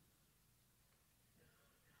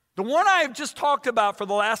 The one I have just talked about for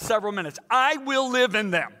the last several minutes. I will live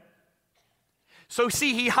in them. So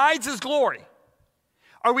see, he hides his glory.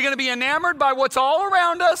 Are we going to be enamored by what's all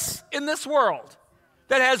around us in this world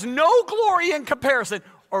that has no glory in comparison?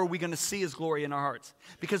 Or are we going to see his glory in our hearts?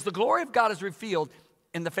 Because the glory of God is revealed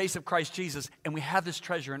in the face of Christ Jesus, and we have this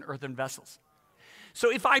treasure in earthen vessels.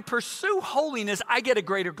 So if I pursue holiness, I get a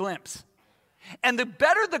greater glimpse. And the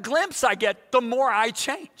better the glimpse I get, the more I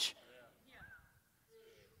change.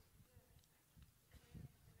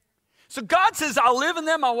 So God says, I'll live in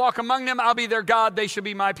them, I'll walk among them, I'll be their God, they shall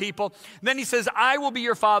be my people. Then he says, I will be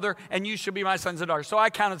your father, and you shall be my sons and daughters. So I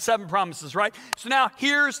counted 7 promises, right? So now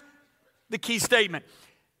here's the key statement.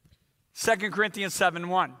 2 Corinthians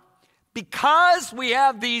 7:1. Because we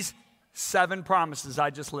have these 7 promises I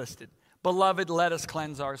just listed, beloved, let us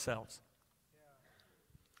cleanse ourselves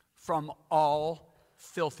from all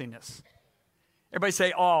filthiness. Everybody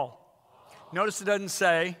say all. Notice it doesn't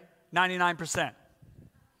say 99%.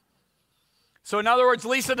 So in other words,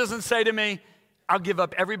 Lisa doesn't say to me, I'll give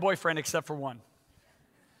up every boyfriend except for one.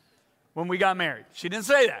 When we got married. She didn't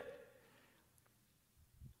say that.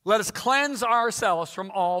 Let us cleanse ourselves from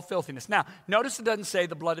all filthiness. Now, notice it doesn't say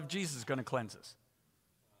the blood of Jesus is going to cleanse us.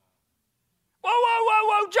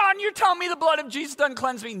 Whoa, John, you're telling me the blood of Jesus doesn't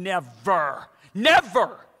cleanse me? Never.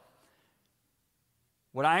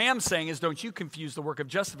 What I am saying is, don't you confuse the work of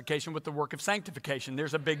justification with the work of sanctification.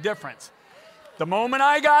 There's a big difference. The moment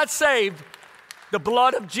I got saved, the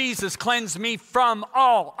blood of Jesus cleansed me from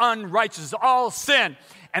all unrighteousness, all sin,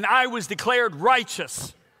 and I was declared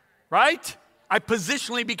righteous, right? I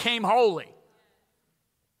positionally became holy.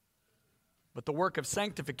 But the work of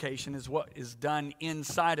sanctification is what is done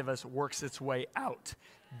inside of us, works its way out.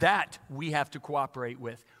 That we have to cooperate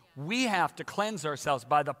with. We have to cleanse ourselves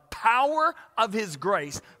by the power of his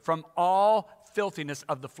grace from all filthiness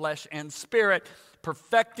of the flesh and spirit,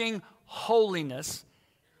 perfecting holiness,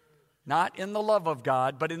 not in the love of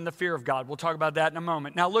God, but in the fear of God. We'll talk about that in a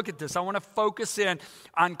moment. Now look at this. I want to focus in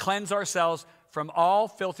on cleanse ourselves from all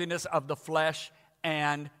filthiness of the flesh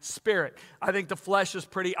and spirit. I think the flesh is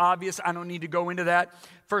pretty obvious. I don't need to go into that.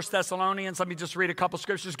 1 Thessalonians, let me just read a couple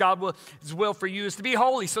scriptures. God's will for you is to be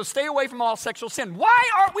holy, so stay away from all sexual sin. Why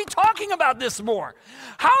aren't we talking about this more?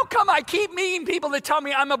 How come I keep meeting people that tell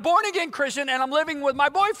me I'm a born-again Christian and I'm living with my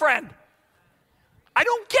boyfriend? I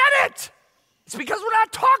don't get it. It's because we're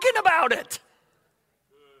not talking about it.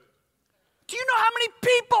 Do you know how many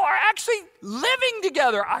people are actually living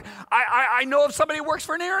together? I know if somebody works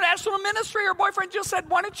for an international ministry, her boyfriend just said,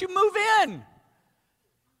 why don't you move in?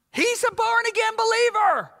 He's a born-again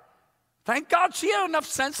believer. Thank God she had enough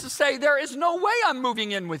sense to say, there is no way I'm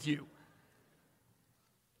moving in with you.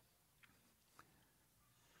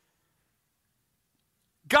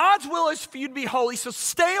 God's will is for you to be holy, so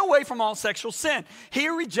stay away from all sexual sin. He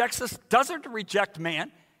who rejects us doesn't reject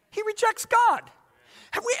man. He rejects God.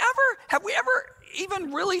 Have we ever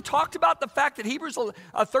even really talked about the fact that Hebrews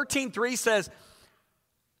 13:3 says,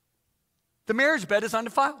 the marriage bed is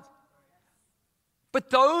undefiled. But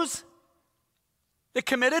those that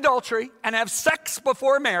commit adultery and have sex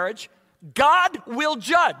before marriage, God will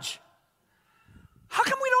judge. How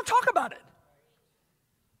come we don't talk about it?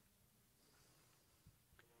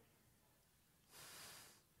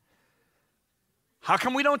 How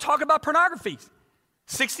come we don't talk about pornography?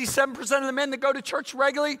 67% of the men that go to church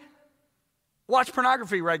regularly watch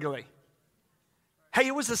pornography regularly. Hey,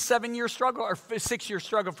 it was a 7-year struggle or 6-year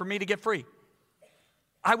struggle for me to get free.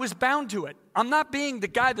 I was bound to it. I'm not being the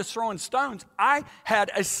guy that's throwing stones. I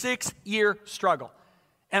had a 6-year struggle.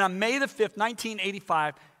 And on May the 5th,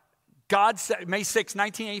 1985, May 6th,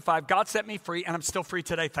 1985, God set me free, and I'm still free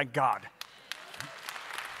today, thank God.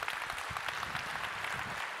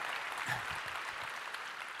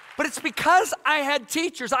 But it's because I had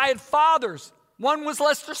teachers, I had fathers. One was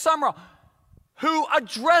Lester Summerall, who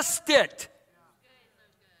addressed it.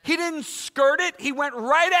 He didn't skirt it. He went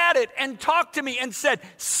right at it and talked to me and said,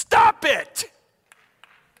 stop it.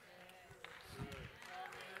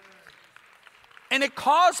 And it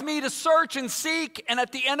caused me to search and seek. And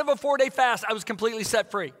at the end of a 4-day fast, I was completely set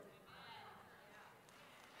free.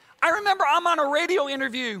 I remember I'm on a radio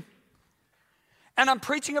interview and I'm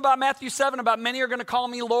preaching about Matthew 7, about many are going to call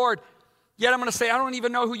me Lord. Yet I'm going to say, I don't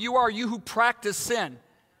even know who you are, you who practice sin.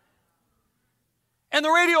 And the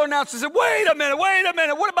radio announcer said, wait a minute,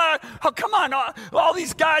 what about, oh, come on, all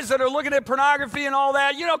these guys that are looking at pornography and all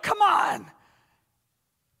that, come on.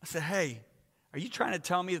 I said, hey, are you trying to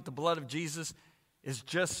tell me that the blood of Jesus is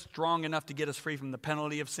just strong enough to get us free from the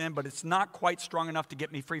penalty of sin, but it's not quite strong enough to get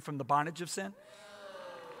me free from the bondage of sin?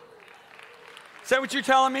 Is that what you're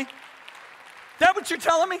telling me? Is that what you're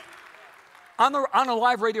telling me? On a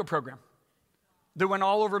live radio program that went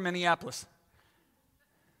all over Minneapolis.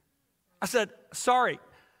 I said, sorry,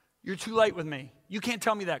 you're too late with me. You can't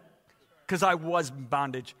tell me that, because I was in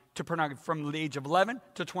bondage to pornography from the age of 11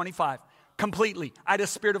 to 25, completely. I had a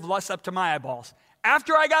spirit of lust up to my eyeballs.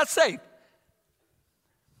 After I got saved,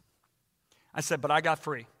 I said, but I got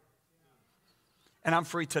free. And I'm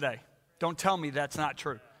free today. Don't tell me that's not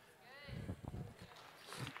true.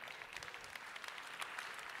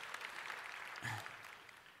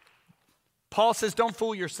 Paul says, don't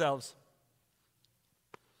fool yourselves.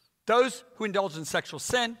 Those who indulge in sexual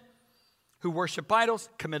sin, who worship idols,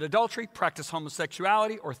 commit adultery, practice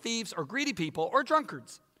homosexuality, or thieves, or greedy people, or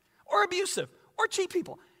drunkards, or abusive, or cheat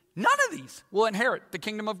people, none of these will inherit the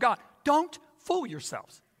kingdom of God. Don't fool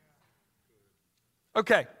yourselves.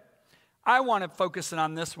 Okay, I want to focus in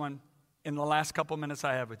on this one in the last couple minutes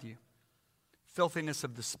I have with you. Filthiness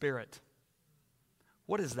of the spirit.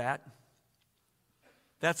 What is that?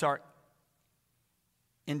 That's our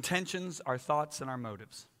intentions, our thoughts, and our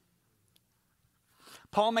motives.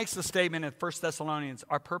 Paul makes the statement in 1 Thessalonians,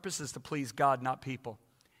 our purpose is to please God, not people.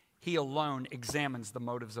 He alone examines the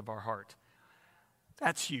motives of our heart.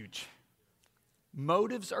 That's huge.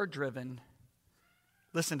 Motives are driven,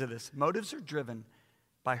 listen to this, motives are driven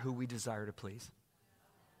by who we desire to please.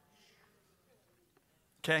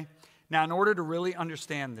 Okay? Now, in order to really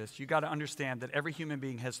understand this, you got to understand that every human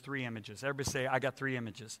being has 3 images. Everybody say, I got 3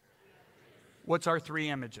 images. What's our 3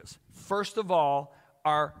 images? First of all,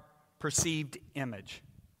 our perceived image.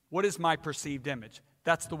 What is my perceived image?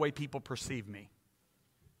 That's the way people perceive me.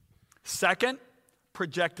 Second,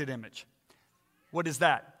 projected image. What is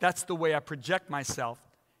that? That's the way I project myself.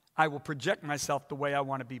 I will project myself the way I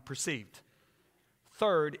want to be perceived.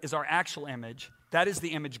 Third is our actual image. That is the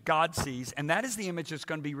image God sees, and that is the image that's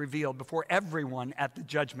going to be revealed before everyone at the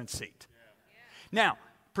judgment seat. Now,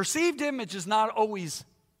 perceived image is not always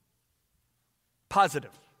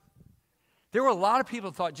positive. There were a lot of people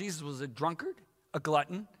who thought Jesus was a drunkard, a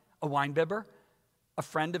glutton, a winebibber, a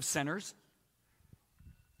friend of sinners.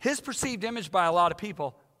 His perceived image by a lot of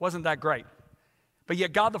people wasn't that great. But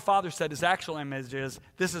yet God the Father said his actual image is,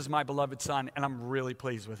 this is my beloved Son, and I'm really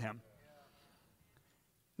pleased with him.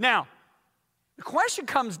 Now, the question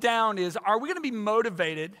comes down is, are we going to be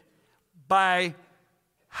motivated by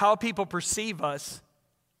how people perceive us,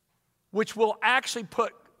 which will actually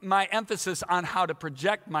put my emphasis on how to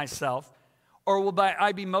project myself, or will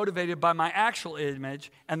I be motivated by my actual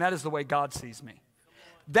image, and that is the way God sees me?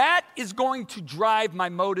 That is going to drive my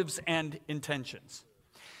motives and intentions.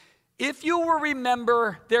 If you will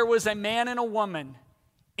remember, there was a man and a woman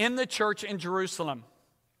in the church in Jerusalem.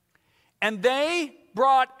 And they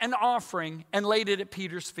brought an offering and laid it at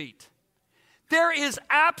Peter's feet. There is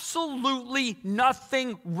absolutely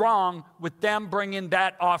nothing wrong with them bringing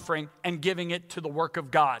that offering and giving it to the work of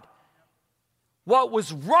God. What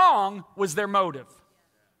was wrong was their motive.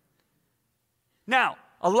 Now,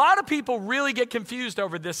 a lot of people really get confused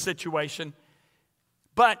over this situation,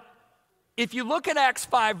 but if you look at Acts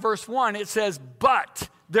 5, verse 1, it says, but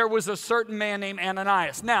there was a certain man named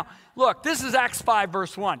Ananias. Now, look, this is Acts 5,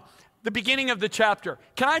 verse 1, the beginning of the chapter.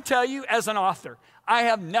 Can I tell you, as an author, I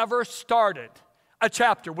have never started a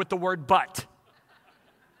chapter with the word but.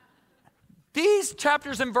 These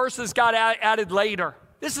chapters and verses got added later.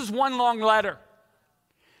 This is one long letter.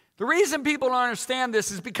 The reason people don't understand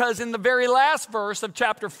this is because in the very last verse of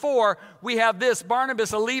chapter 4, we have this: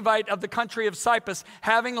 Barnabas, a Levite of the country of Cyprus,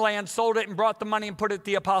 having land, sold it and brought the money and put it at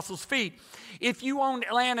the apostles' feet. If you owned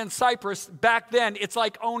land in Cyprus back then, it's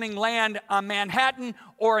like owning land on Manhattan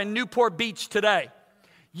or in Newport Beach today.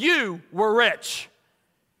 You were rich.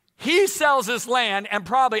 He sells his land and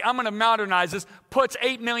probably, I'm going to modernize this, puts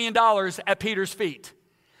 $8 million at Peter's feet.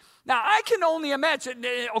 Now, I can only imagine,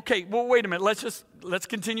 okay, well, wait a minute, let's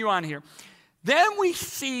continue on here. Then we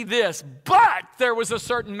see this, but there was a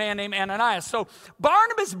certain man named Ananias. So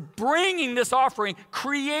Barnabas bringing this offering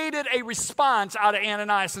created a response out of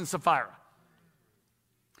Ananias and Sapphira.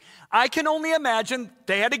 I can only imagine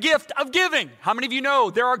they had a gift of giving. How many of you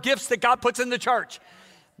know there are gifts that God puts in the church?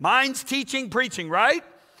 Mine's teaching, preaching, right?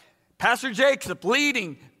 Pastor Jacob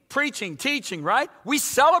leading, preaching, teaching, right? We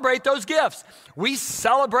celebrate those gifts. We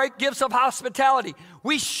celebrate gifts of hospitality.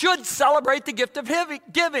 We should celebrate the gift of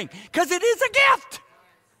giving because it is a gift.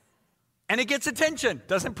 And it gets attention.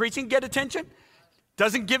 Doesn't preaching get attention?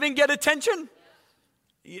 Doesn't giving get attention?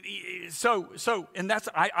 So, and that's,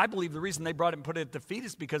 I believe the reason they brought it and put it at the feet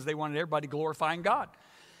is because they wanted everybody glorifying God.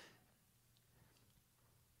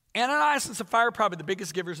 Ananias and Sapphira are probably the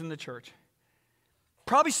biggest givers in the church.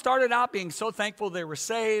 Probably started out being so thankful they were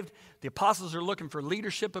saved. The apostles are looking for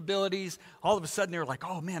leadership abilities. All of a sudden, they were like,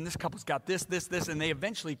 oh, man, this couple's got this. And they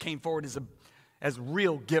eventually came forward as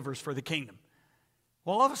real givers for the kingdom.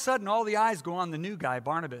 Well, all of a sudden, all the eyes go on the new guy,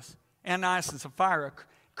 Barnabas. Ananias and Sapphira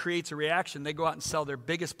creates a reaction. They go out and sell their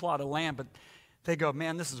biggest plot of land, but they go,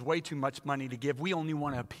 man, this is way too much money to give. We only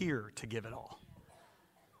want to appear to give it all.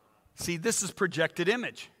 See, this is projected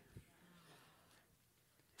image.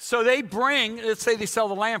 So they bring, let's say they sell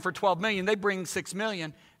the land for $12 million. They bring $6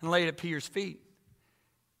 million and lay it at Peter's feet.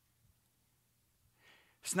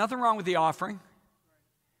 There's nothing wrong with the offering.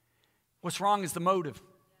 What's wrong is the motive.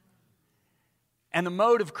 And the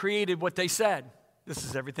motive created what they said. This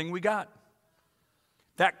is everything we got.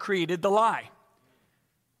 That created the lie.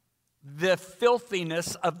 The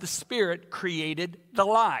filthiness of the spirit created the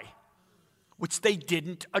lie, which they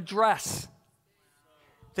didn't address.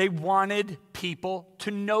 They wanted people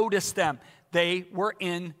to notice them. They were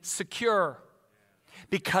insecure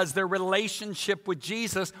because their relationship with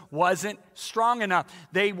Jesus wasn't strong enough.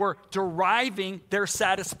 They were deriving their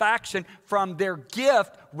satisfaction from their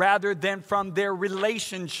gift rather than from their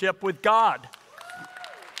relationship with God.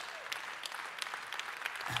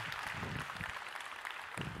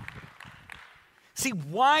 See,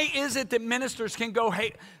 why is it that ministers can go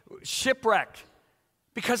shipwrecked?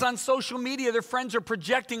 Because on social media, their friends are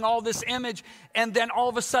projecting all this image, and then all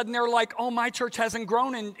of a sudden they're like, oh, my church hasn't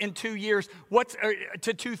grown in 2 years,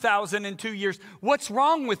 to 2,000 in 2 years. What's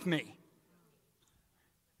wrong with me?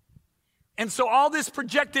 And so all this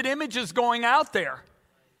projected image is going out there.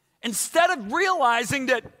 Instead of realizing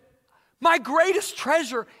that my greatest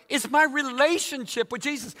treasure is my relationship with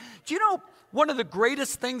Jesus. Do you know one of the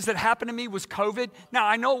greatest things that happened to me was COVID? Now,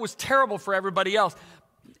 I know it was terrible for everybody else.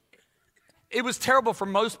 It was terrible for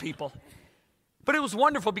most people. But it was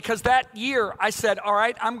wonderful because that year I said, all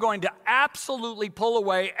right, I'm going to absolutely pull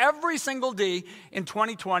away every single day in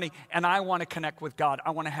 2020, and I want to connect with God.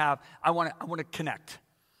 I want to connect.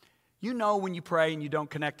 You know when you pray and you don't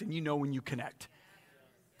connect, and you know when you connect.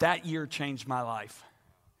 That year changed my life.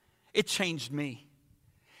 It changed me.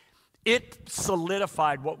 It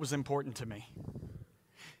solidified what was important to me.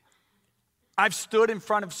 I've stood in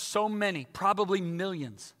front of so many, probably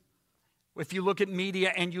millions, if you look at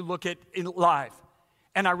media and you look at it live,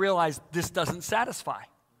 and I realize this doesn't satisfy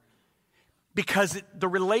because the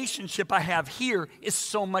relationship I have here is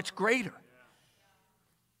so much greater.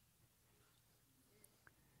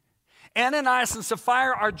 Ananias and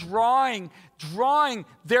Sapphira are drawing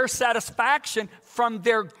their satisfaction from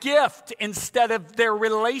their gift instead of their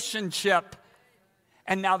relationship,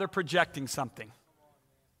 and now they're projecting something.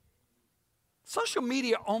 Social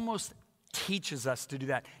media almost teaches us to do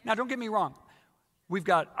that. Now, don't get me wrong. We've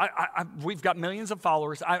got millions of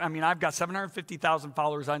followers. I mean, I've got 750,000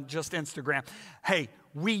 followers on just Instagram. Hey,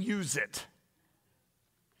 we use it.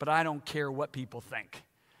 But I don't care what people think.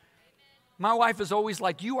 My wife is always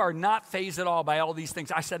like, you are not fazed at all by all these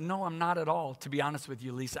things. I said, no, I'm not at all, to be honest with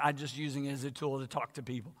you, Lisa. I'm just using it as a tool to talk to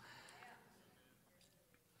people.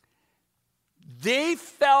 They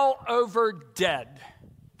fell over dead,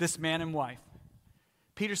 this man and wife.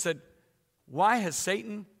 Peter said, why has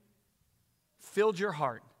Satan filled your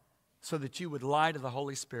heart so that you would lie to the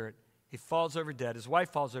Holy Spirit? He falls over dead. His wife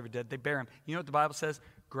falls over dead. They bury him. You know what the Bible says?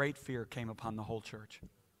 Great fear came upon the whole church.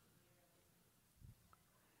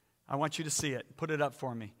 I want you to see it. Put it up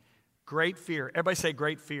for me. Great fear. Everybody say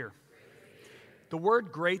great fear. The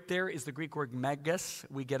word great there is the Greek word megas.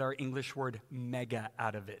 We get our English word mega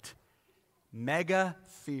out of it. Mega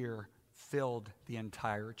fear filled the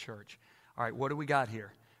entire church. All right, what do we got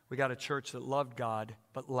here? We got a church that loved God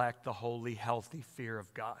but lacked the holy, healthy fear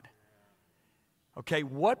of God. Okay,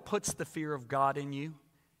 what puts the fear of God in you?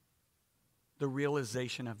 The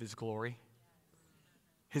realization of His glory,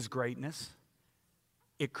 His greatness.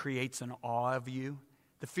 It creates an awe of you.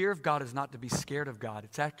 The fear of God is not to be scared of God.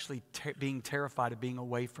 It's actually being terrified of being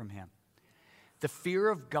away from Him. The fear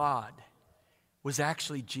of God was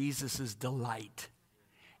actually Jesus' delight.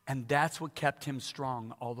 And that's what kept Him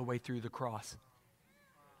strong all the way through the cross.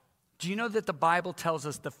 Do you know that the Bible tells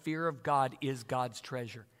us the fear of God is God's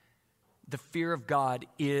treasure? The fear of God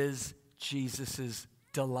is Jesus'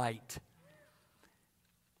 delight.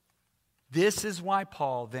 This is why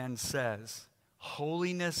Paul then says,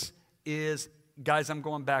 holiness is, guys, I'm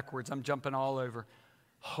going backwards. I'm jumping all over.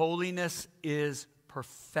 Holiness is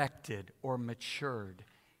perfected or matured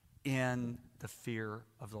in the fear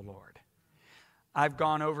of the Lord. I've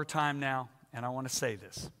gone over time now, and I want to say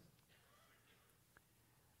this.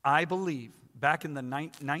 I believe back in the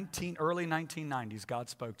early 1990s, God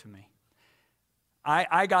spoke to me.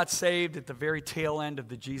 I got saved at the very tail end of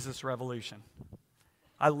the Jesus Revolution.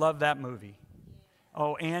 I love that movie.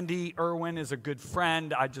 Oh, Andy Irwin is a good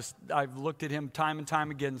friend. I've looked at him time and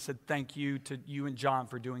time again and said thank you to you and John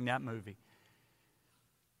for doing that movie.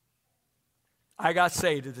 I got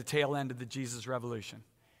saved at the tail end of the Jesus Revolution.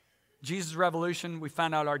 Jesus Revolution, we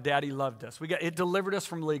found out our daddy loved us. It delivered us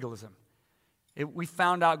from legalism. We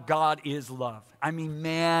found out God is love. I mean,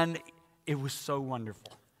 man, it was so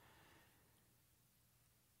wonderful.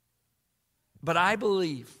 But I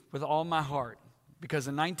believe with all my heart, because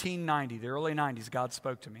in 1990, the early 90s, God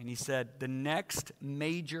spoke to me and He said, the next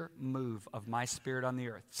major move of my Spirit on the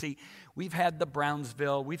earth. See, we've had the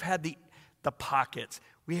Brownsville, we've had the pockets.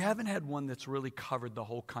 We haven't had one that's really covered the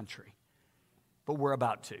whole country, but we're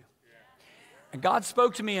about to. And God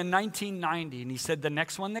spoke to me in 1990, and He said the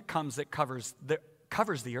next one that comes that covers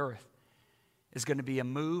the earth is going to be a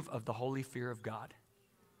move of the holy fear of God.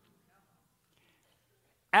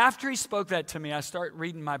 After He spoke that to me, I start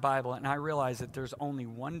reading my Bible, and I realize that there's only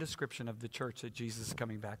one description of the church that Jesus is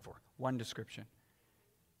coming back for. One description.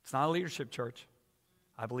 It's not a leadership church.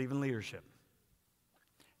 I believe in leadership.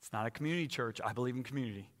 It's not a community church. I believe in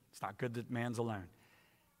community. It's not good that man's alone.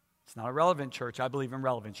 It's not a relevant church. I believe in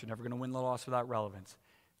relevance. You're never going to win the loss without relevance.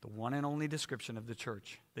 The one and only description of the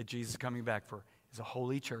church that Jesus is coming back for is a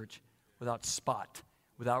holy church without spot,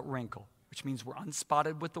 without wrinkle, which means we're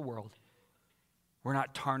unspotted with the world. We're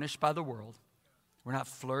not tarnished by the world. We're not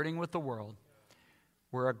flirting with the world.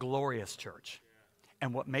 We're a glorious church.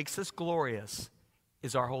 And what makes us glorious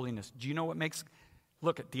is our holiness. Do you know what makes...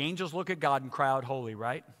 the angels look at God and cry out holy,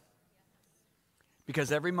 right?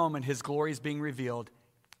 Because every moment His glory is being revealed,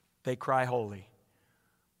 they cry holy.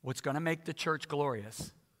 What's going to make the church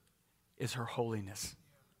glorious is her holiness.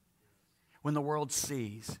 When the world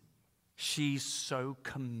sees she's so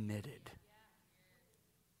committed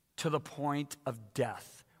to the point of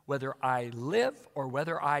death, whether I live or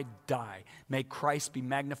whether I die, may Christ be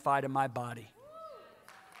magnified in my body.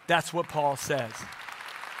 That's what Paul says.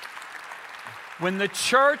 When the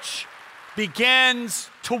church begins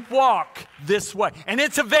to walk this way, and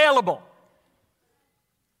it's available.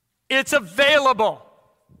 It's available.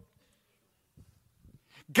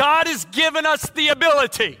 God has given us the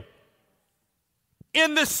ability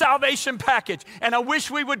in this salvation package, and I wish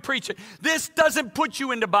we would preach it. This doesn't put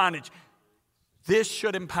you into bondage. This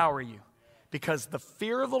should empower you, because the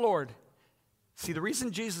fear of the Lord, see, the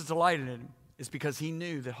reason Jesus delighted in Him is because He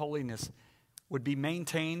knew that holiness would be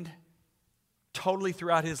maintained totally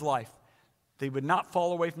throughout His life. They would not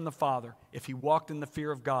fall away from the Father if He walked in the fear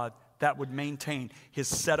of God. That would maintain His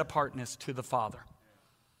set-apartness to the Father.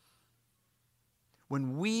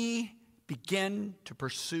 When we begin to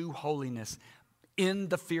pursue holiness in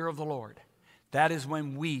the fear of the Lord, that is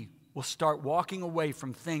when we will start walking away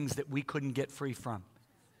from things that we couldn't get free from.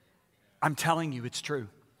 I'm telling you, it's true.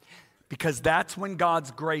 Because that's when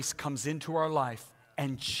God's grace comes into our life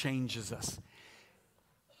and changes us.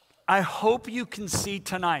 I hope you can see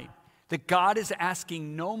tonight that God is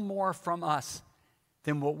asking no more from us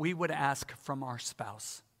than what we would ask from our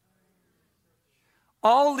spouse.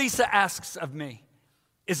 All Lisa asks of me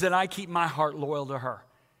is that I keep my heart loyal to her.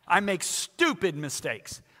 I make stupid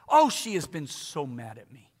mistakes. Oh, she has been so mad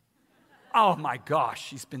at me. Oh my gosh,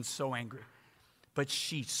 she's been so angry. But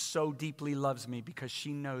she so deeply loves me because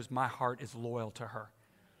she knows my heart is loyal to her.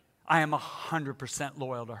 I am 100%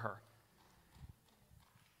 loyal to her.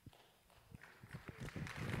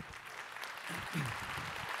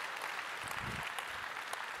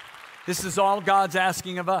 This is all God's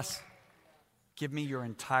asking of us. Give me your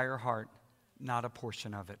entire heart, not a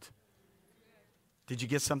portion of it. Did you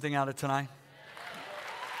get something out of tonight?